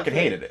 yeah, I fucking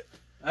hated it.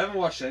 I haven't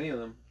watched any of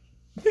them.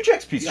 New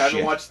Jack's a piece You of haven't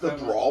shit. watched the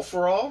Brawl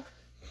for All?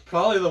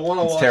 Probably the one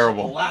I It's watched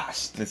terrible.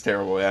 last. It's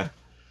terrible, yeah.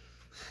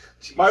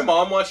 My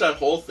mom watched that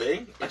whole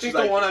thing. I She's think the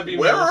like, one I'd be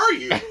where most- are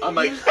you? I'm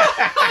like,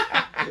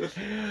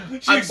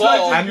 She I'm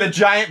bald. I'm the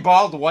giant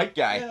bald white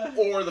guy. Yeah.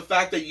 Or the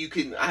fact that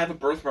I have a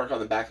birthmark on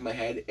the back of my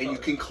head, and you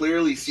can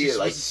clearly see You're it.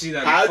 Like, supposed to see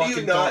that how in do you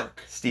fucking not?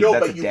 dark. Steve, No,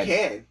 that's but a you dent.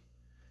 can.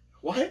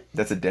 What?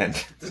 That's a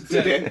dent.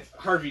 Dent.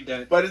 Harvey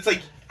Dent. But it's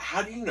like,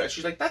 how do you know?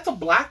 She's like, that's a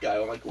black guy.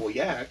 I'm like, well,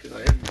 yeah, because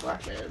I am a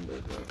black man.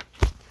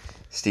 But,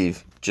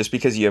 Steve, just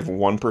because you have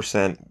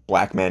 1%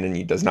 black man in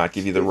you does not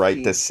give you the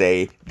right to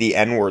say the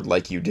N-word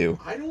like you do.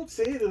 I don't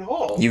say it at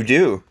all. You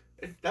do.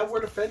 That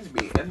word offends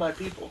me and my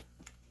people.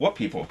 What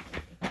people?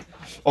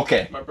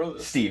 Okay, My brother.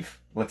 Steve,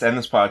 let's end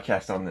this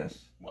podcast on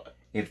this. What?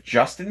 If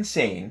Justin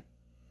Sane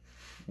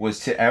was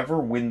to ever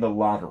win the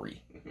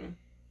lottery, Mhm.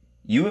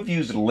 you have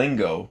used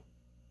lingo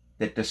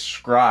that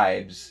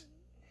describes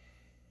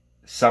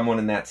someone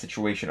in that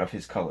situation of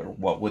his color.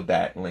 What would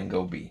that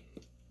lingo be?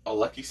 A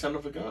lucky son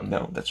of a gun.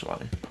 No, that's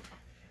wrong.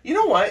 You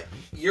know what?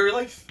 You're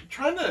like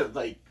trying to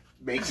like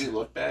make me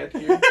look bad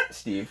here.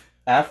 Steve,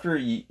 after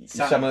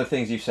Son. some of the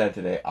things you've said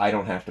today, I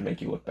don't have to make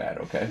you look bad,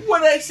 okay? What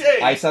did I say?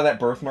 I saw that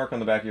birthmark on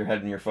the back of your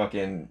head in your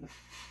fucking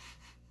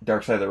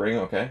Dark Side of the Ring,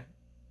 okay?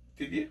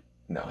 Did you?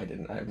 No, I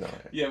didn't. I have no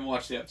idea. You haven't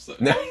watched the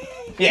episode. No.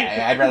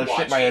 Yeah, I'd rather Watch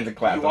shit my hands and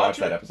clap Did than you watch watch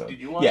that it? episode. Did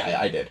you watch Yeah, it?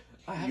 I did.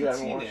 I You haven't haven't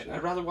seen watched it. it?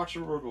 I'd rather watch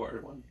the Road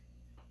Warrior one.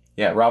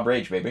 Yeah, Rob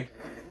Rage, baby.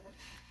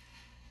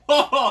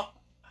 Who's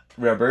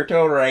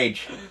Roberto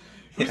Rage.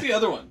 the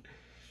other one?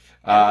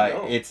 I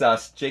don't know.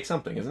 It's Jake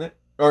something, isn't it?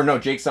 Or no,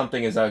 Jake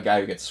something is a guy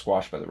who gets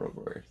squashed by the Road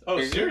Warriors.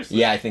 Oh, seriously?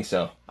 Yeah, I think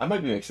so. I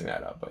might be mixing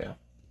that up, but yeah.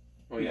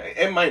 Oh, yeah.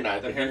 It might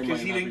not The hair because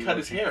might he not didn't be cut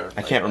his working. hair. I like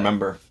can't that.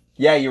 remember.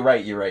 Yeah, you're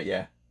right,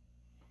 yeah.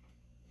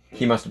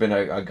 He must have been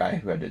a guy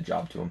who had a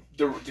job to him.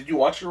 Did you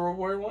watch the Road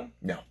Warrior one?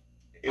 No.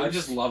 I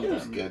just loved it them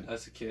was good.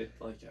 as a kid.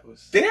 Like, it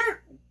was...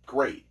 They're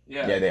great.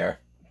 Yeah. Yeah, they are.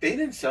 They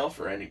didn't sell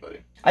for anybody.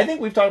 I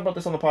think we've talked about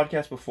this on the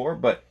podcast before,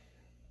 but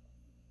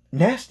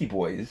Nasty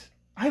Boys,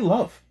 I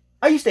love.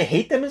 I used to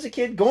hate them as a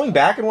kid. Going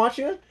back and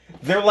watching them,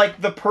 they're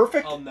like the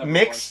perfect I'll never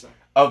mix watch them.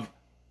 of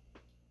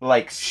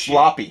like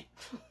sloppy.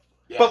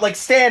 Yeah. But like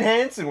Stan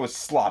Hansen was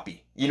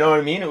sloppy. You know what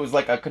I mean? It was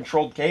like a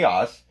controlled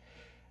chaos.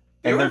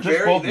 And they're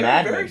just both they were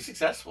madmen. very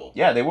successful.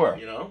 Yeah, they were.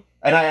 You know?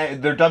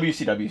 And their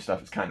WCW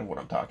stuff is kind of what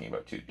I'm talking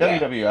about too. Yeah.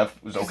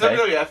 WWF was 'Cause okay.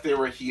 WWF, they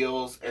were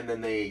heels, and then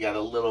they got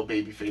a little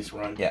babyface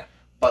run. Yeah.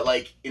 But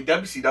like in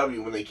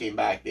WCW, when they came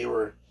back, they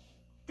were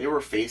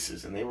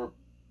faces, and they were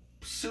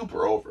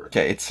super over.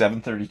 Okay, it's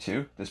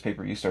 7:32. This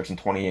pay-per-view starts in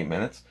 28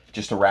 minutes.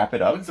 Just to wrap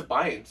it up, When's the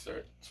buy-in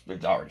start?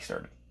 it's already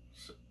started.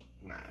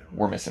 Nah,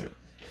 We're missing it.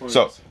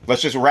 So,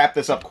 let's just wrap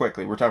this up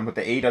quickly. We're talking about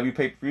the AEW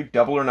pay-per-view,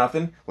 Double or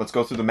Nothing. Let's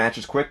go through the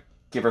matches quick.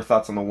 Give our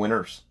thoughts on the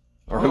winners.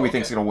 Or who we okay.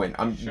 think's going to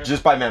win. Sure.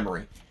 Just by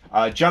memory.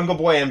 Jungle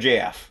Boy,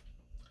 MJF.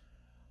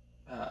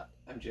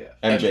 MJF.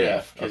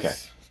 MJF.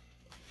 'cause-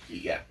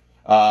 Okay.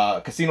 Yeah.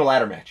 Casino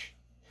ladder match.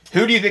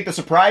 Who do you think the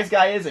surprise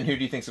guy is, and who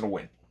do you think's going to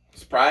win?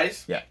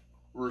 Surprise? Yeah.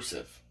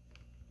 Rusev.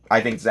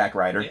 I think Zack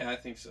Ryder. Yeah, I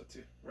think so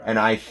too. Right. And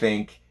I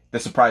think the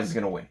surprise is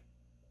going to win.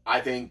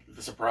 I think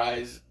the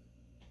surprise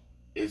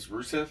is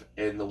Rusev,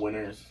 and the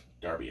winner is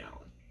Darby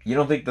Allin. You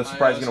don't think the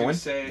surprise is going to win?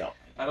 Say, No.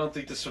 I don't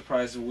think the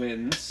surprise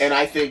wins. And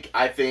I think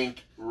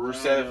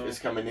Rusev know. is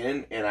coming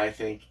in, and I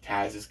think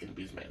Taz is going to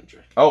be his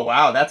manager. Oh,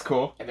 wow. That's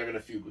cool. And they're going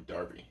to feud with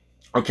Darby.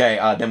 Okay,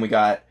 then we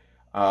got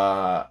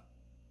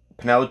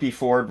Penelope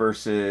Ford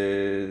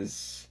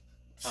versus...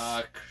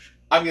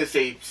 I'm going to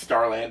say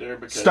Starlander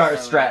because...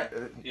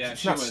 Yeah, it's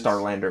she not wins.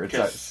 Starlander. It's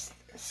Because-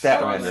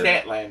 Statlander.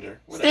 Statlander.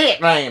 Whatever.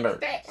 Statlander.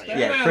 Statlander.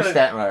 Yeah, Chris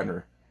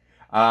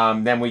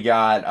Statlander. Then we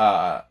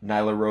got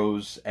Nyla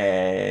Rose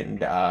and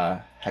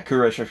Hakura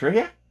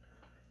Shoshuya.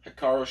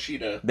 Hikaru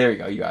Shida. There you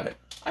go. You got it.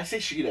 I say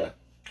Shida.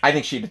 I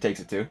think Sheeta takes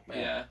it too.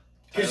 Yeah.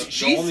 Because The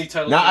she's... only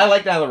title No, I change-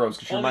 like Nyla Rose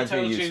because she only reminds me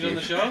of title you, change on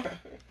the Steve.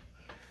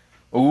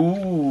 show.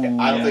 Ooh.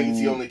 I don't think it's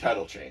the only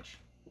title change.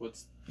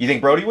 What's You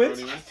think Brody wins?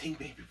 Brody I wins? think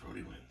maybe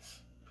Brody wins.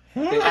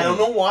 Hmm. I don't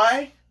know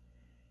why.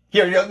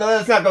 Here, no,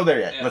 let's not go there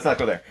yet. Yeah. Let's not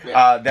go there.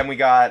 Yeah. Then we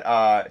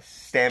got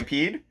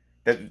Stampede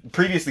that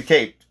previously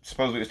taped.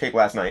 Supposedly it was taped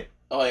last night.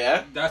 Oh,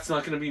 yeah? That's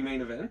not going to be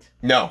main event.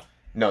 No,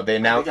 they I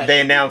announced. think They that should be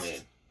announced.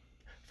 made.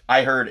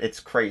 I heard it's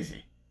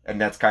crazy. And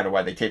that's kind of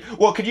why they tape.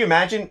 Well, could you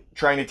imagine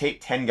trying to tape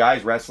 10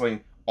 guys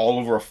wrestling all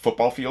over a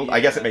football field? I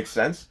guess it makes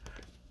sense.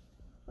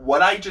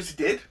 What I just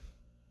did,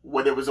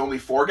 when it was only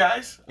 4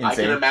 guys, Insane. I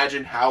can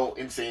imagine how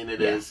insane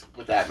it is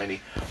with that many.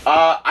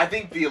 I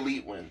think the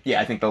Elite win.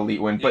 Yeah, I think the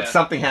Elite win. But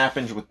something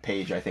happens with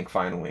Paige, I think,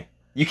 finally.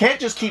 You can't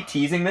just keep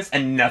teasing this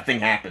and nothing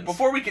happens.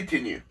 Before we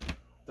continue,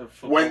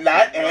 when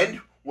that end,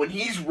 when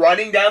he's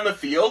running down the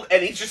field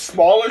and he's just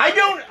smaller.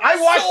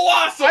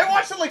 I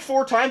watched it like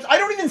 4 times. I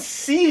don't even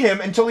see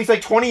him until he's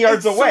like 20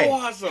 yards away. So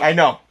awesome. I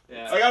know.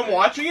 Yeah. Like, I'm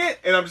watching it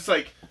and I'm just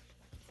like.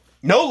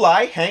 No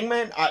lie,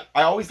 Hangman, I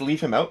always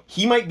leave him out.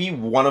 He might be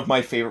one of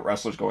my favorite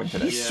wrestlers going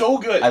today. He's so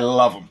good. I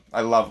love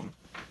him.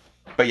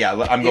 But yeah,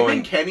 I'm going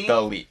and Kenny, the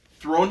Elite.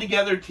 Thrown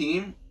together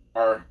team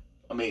are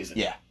amazing.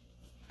 Yeah.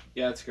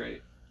 Yeah, it's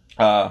great.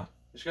 And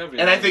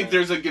I think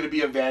there's going to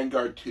be a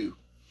Vanguard too.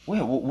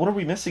 Wait, what are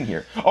we missing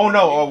here? Oh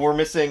no, we're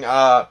missing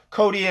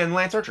Cody and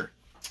Lance Archer.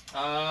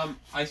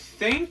 I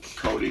think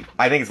Cody.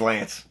 I think it's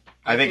Lance.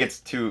 I think it's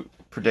too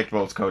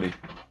predictable. It's Cody.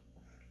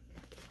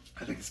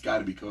 I think it's got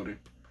to be Cody.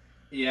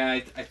 Yeah,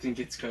 I think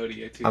it's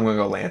Cody too. I'm gonna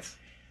go Lance.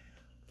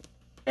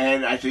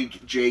 And I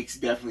think Jake's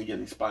definitely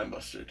getting spine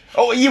busted.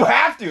 Oh, you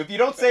have to. If you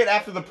don't say it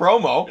after the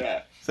promo,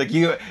 Yeah. it's like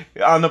you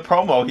on the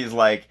promo. He's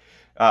like,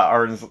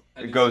 Arden's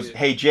goes,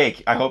 "Hey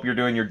Jake, I hope you're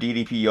doing your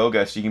DDP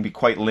yoga so you can be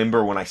quite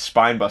limber when I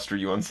spine buster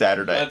you on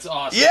Saturday." That's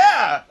awesome.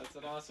 Yeah. That's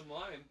an awesome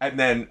line. And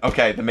then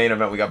the main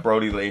event we got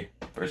Brody Lee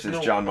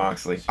versus John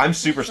Moxley. I'm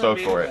super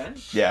stoked for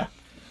it. Yeah.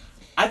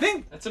 I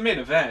think That's a main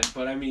event,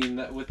 but I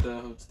mean with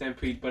the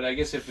Stampede. But I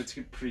guess if it's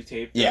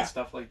pre-taped Yeah. and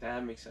stuff like that,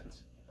 it makes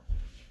sense.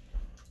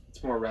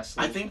 It's more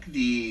wrestling. I think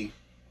the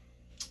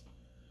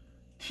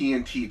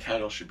TNT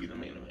title should be the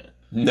main event.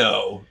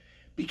 No.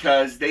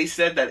 Because they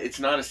said that it's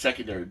not a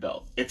secondary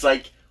belt. It's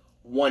like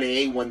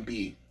 1A,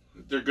 1B.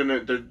 They're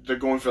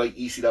going for like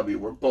ECW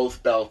where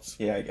both belts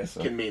Yeah, I guess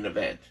so. can main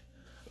event.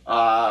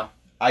 I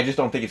just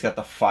don't think it's got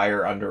the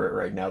fire under it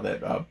right now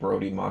that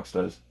Brody Mox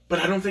does. But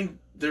I don't think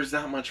there's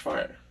that much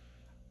fire.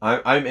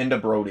 I'm into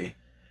Brody.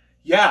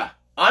 Yeah,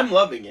 I'm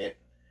loving it.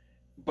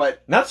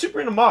 But Not super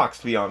into Mox,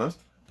 to be honest.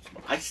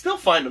 I still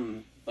find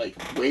him like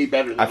way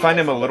better than I find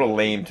he him a was. little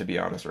lame, to be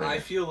honest, right I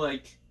now. feel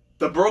like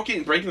The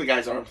breaking the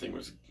guy's arm thing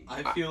was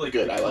I feel like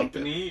good. the I liked it.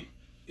 company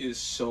is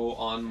so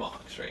on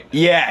Mox right now.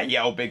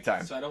 Yeah, big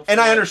time. So I don't And feel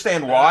I like-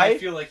 understand and why. I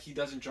feel like he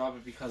doesn't drop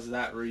it because of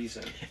that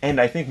reason. And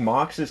I think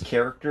Mox's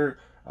character,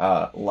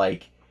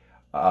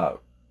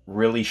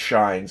 really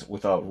shines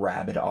with a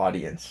rabid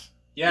audience.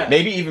 Yeah.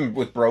 Maybe even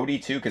with Brody,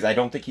 too, because I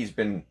don't think he's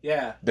been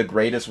Yeah. the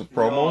greatest with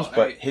promos, No,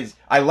 but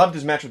I loved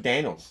his match with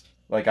Daniels.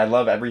 Like, I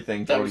love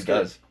everything That Brody was good.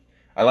 does.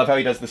 I love how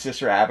he does the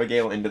Sister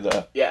Abigail into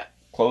the Yeah.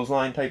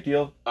 clothesline type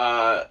deal.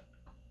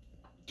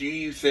 Do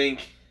you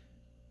think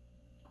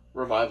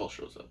Revival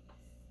shows up?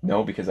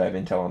 No, because I have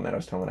intel on that. I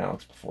was telling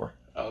Alex before.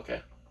 Oh,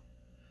 okay.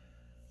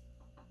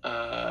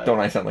 Don't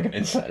I sound like an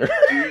insider?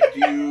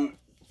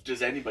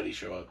 Does anybody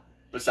show up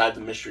besides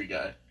the mystery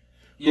guy?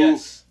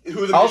 Yes.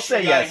 Who the I'll mystery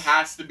say guy yes.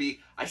 has to be?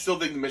 I still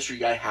think the mystery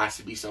guy has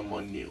to be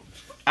someone new.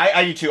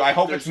 I do too. I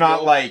hope There's it's not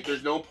no- like...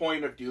 There's no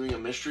point of doing a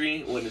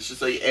mystery when it's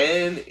just like,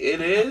 and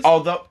it is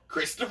Although,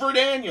 Christopher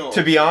Daniels.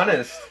 to be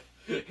honest,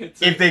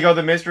 if they go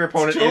the mystery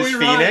opponent Joey is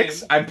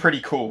Phoenix, Ryan. I'm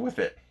pretty cool with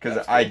it. Because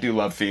That's I good. do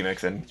love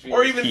Phoenix and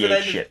Or even he if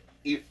ain't it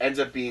shit. ends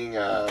up being,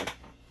 I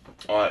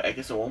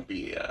guess it won't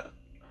be.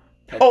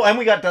 Oh, and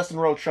we got Dustin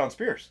Rhodes, Sean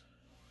Spears.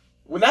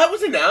 When that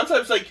was announced, I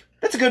was like,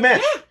 That's a good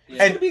match. yeah,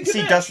 Yeah. it's gonna be a And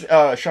good see,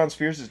 match. Sean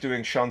Spears is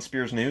doing Sean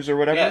Spears News or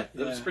whatever. Yeah,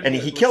 that was pretty And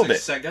good. he Looks killed like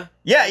it. Sega.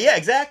 Yeah,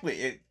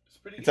 exactly.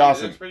 It's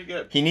awesome. It's pretty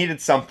good. He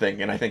needed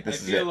something, and I think I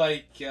this is feel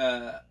it.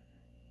 like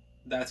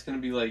that's gonna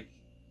be like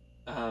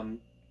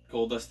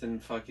Goldust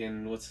and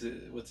fucking what's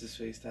his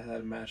face that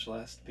had a match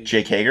last week,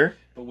 Jake Hager?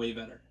 but way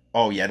better.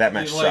 Oh, yeah, that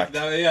match Like, sucked.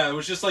 yeah, it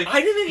was just like I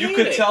didn't you hate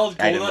could it. tell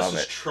I didn't Goldust love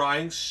was it.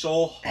 trying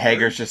so hard.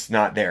 Hager's just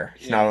not there.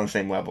 He's not Yeah. on the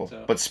same level.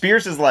 So- But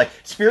Spears is like...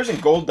 Spears and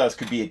Goldust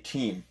could be a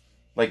team.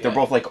 Like, they're Yeah.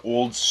 both, like,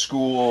 old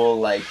school,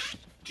 like...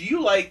 Do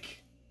you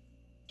like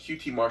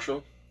QT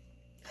Marshall?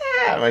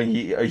 Yeah, I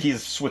mean,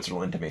 he's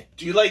Switzerland to me.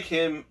 Do you like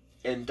him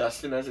and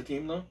Dustin as a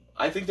team, though?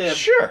 I think they have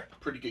Sure.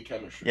 pretty good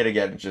chemistry. Yet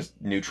again, just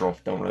neutral.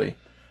 Don't really...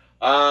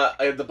 I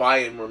have the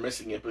buy-in. We're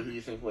missing it, but who do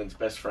you think wins?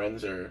 Best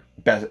friends or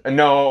Best,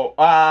 no,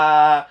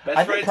 I Best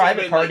think Friends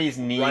Private has been, Parties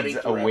like, needs running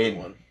a through win.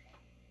 everyone.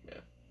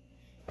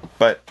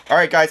 But,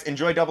 alright guys,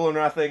 enjoy Double or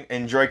Nothing.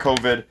 Enjoy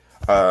COVID.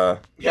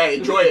 Yeah,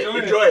 enjoy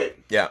it.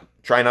 Yeah,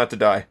 try not to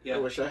die. Yeah. I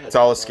wish I had. It's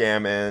all a that.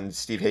 scam, and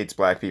Steve hates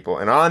black people.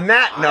 And on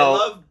that I note...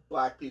 love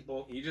black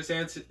people. He just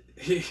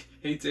he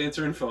hates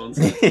answering phones.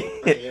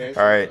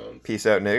 Alright, peace out, Nick.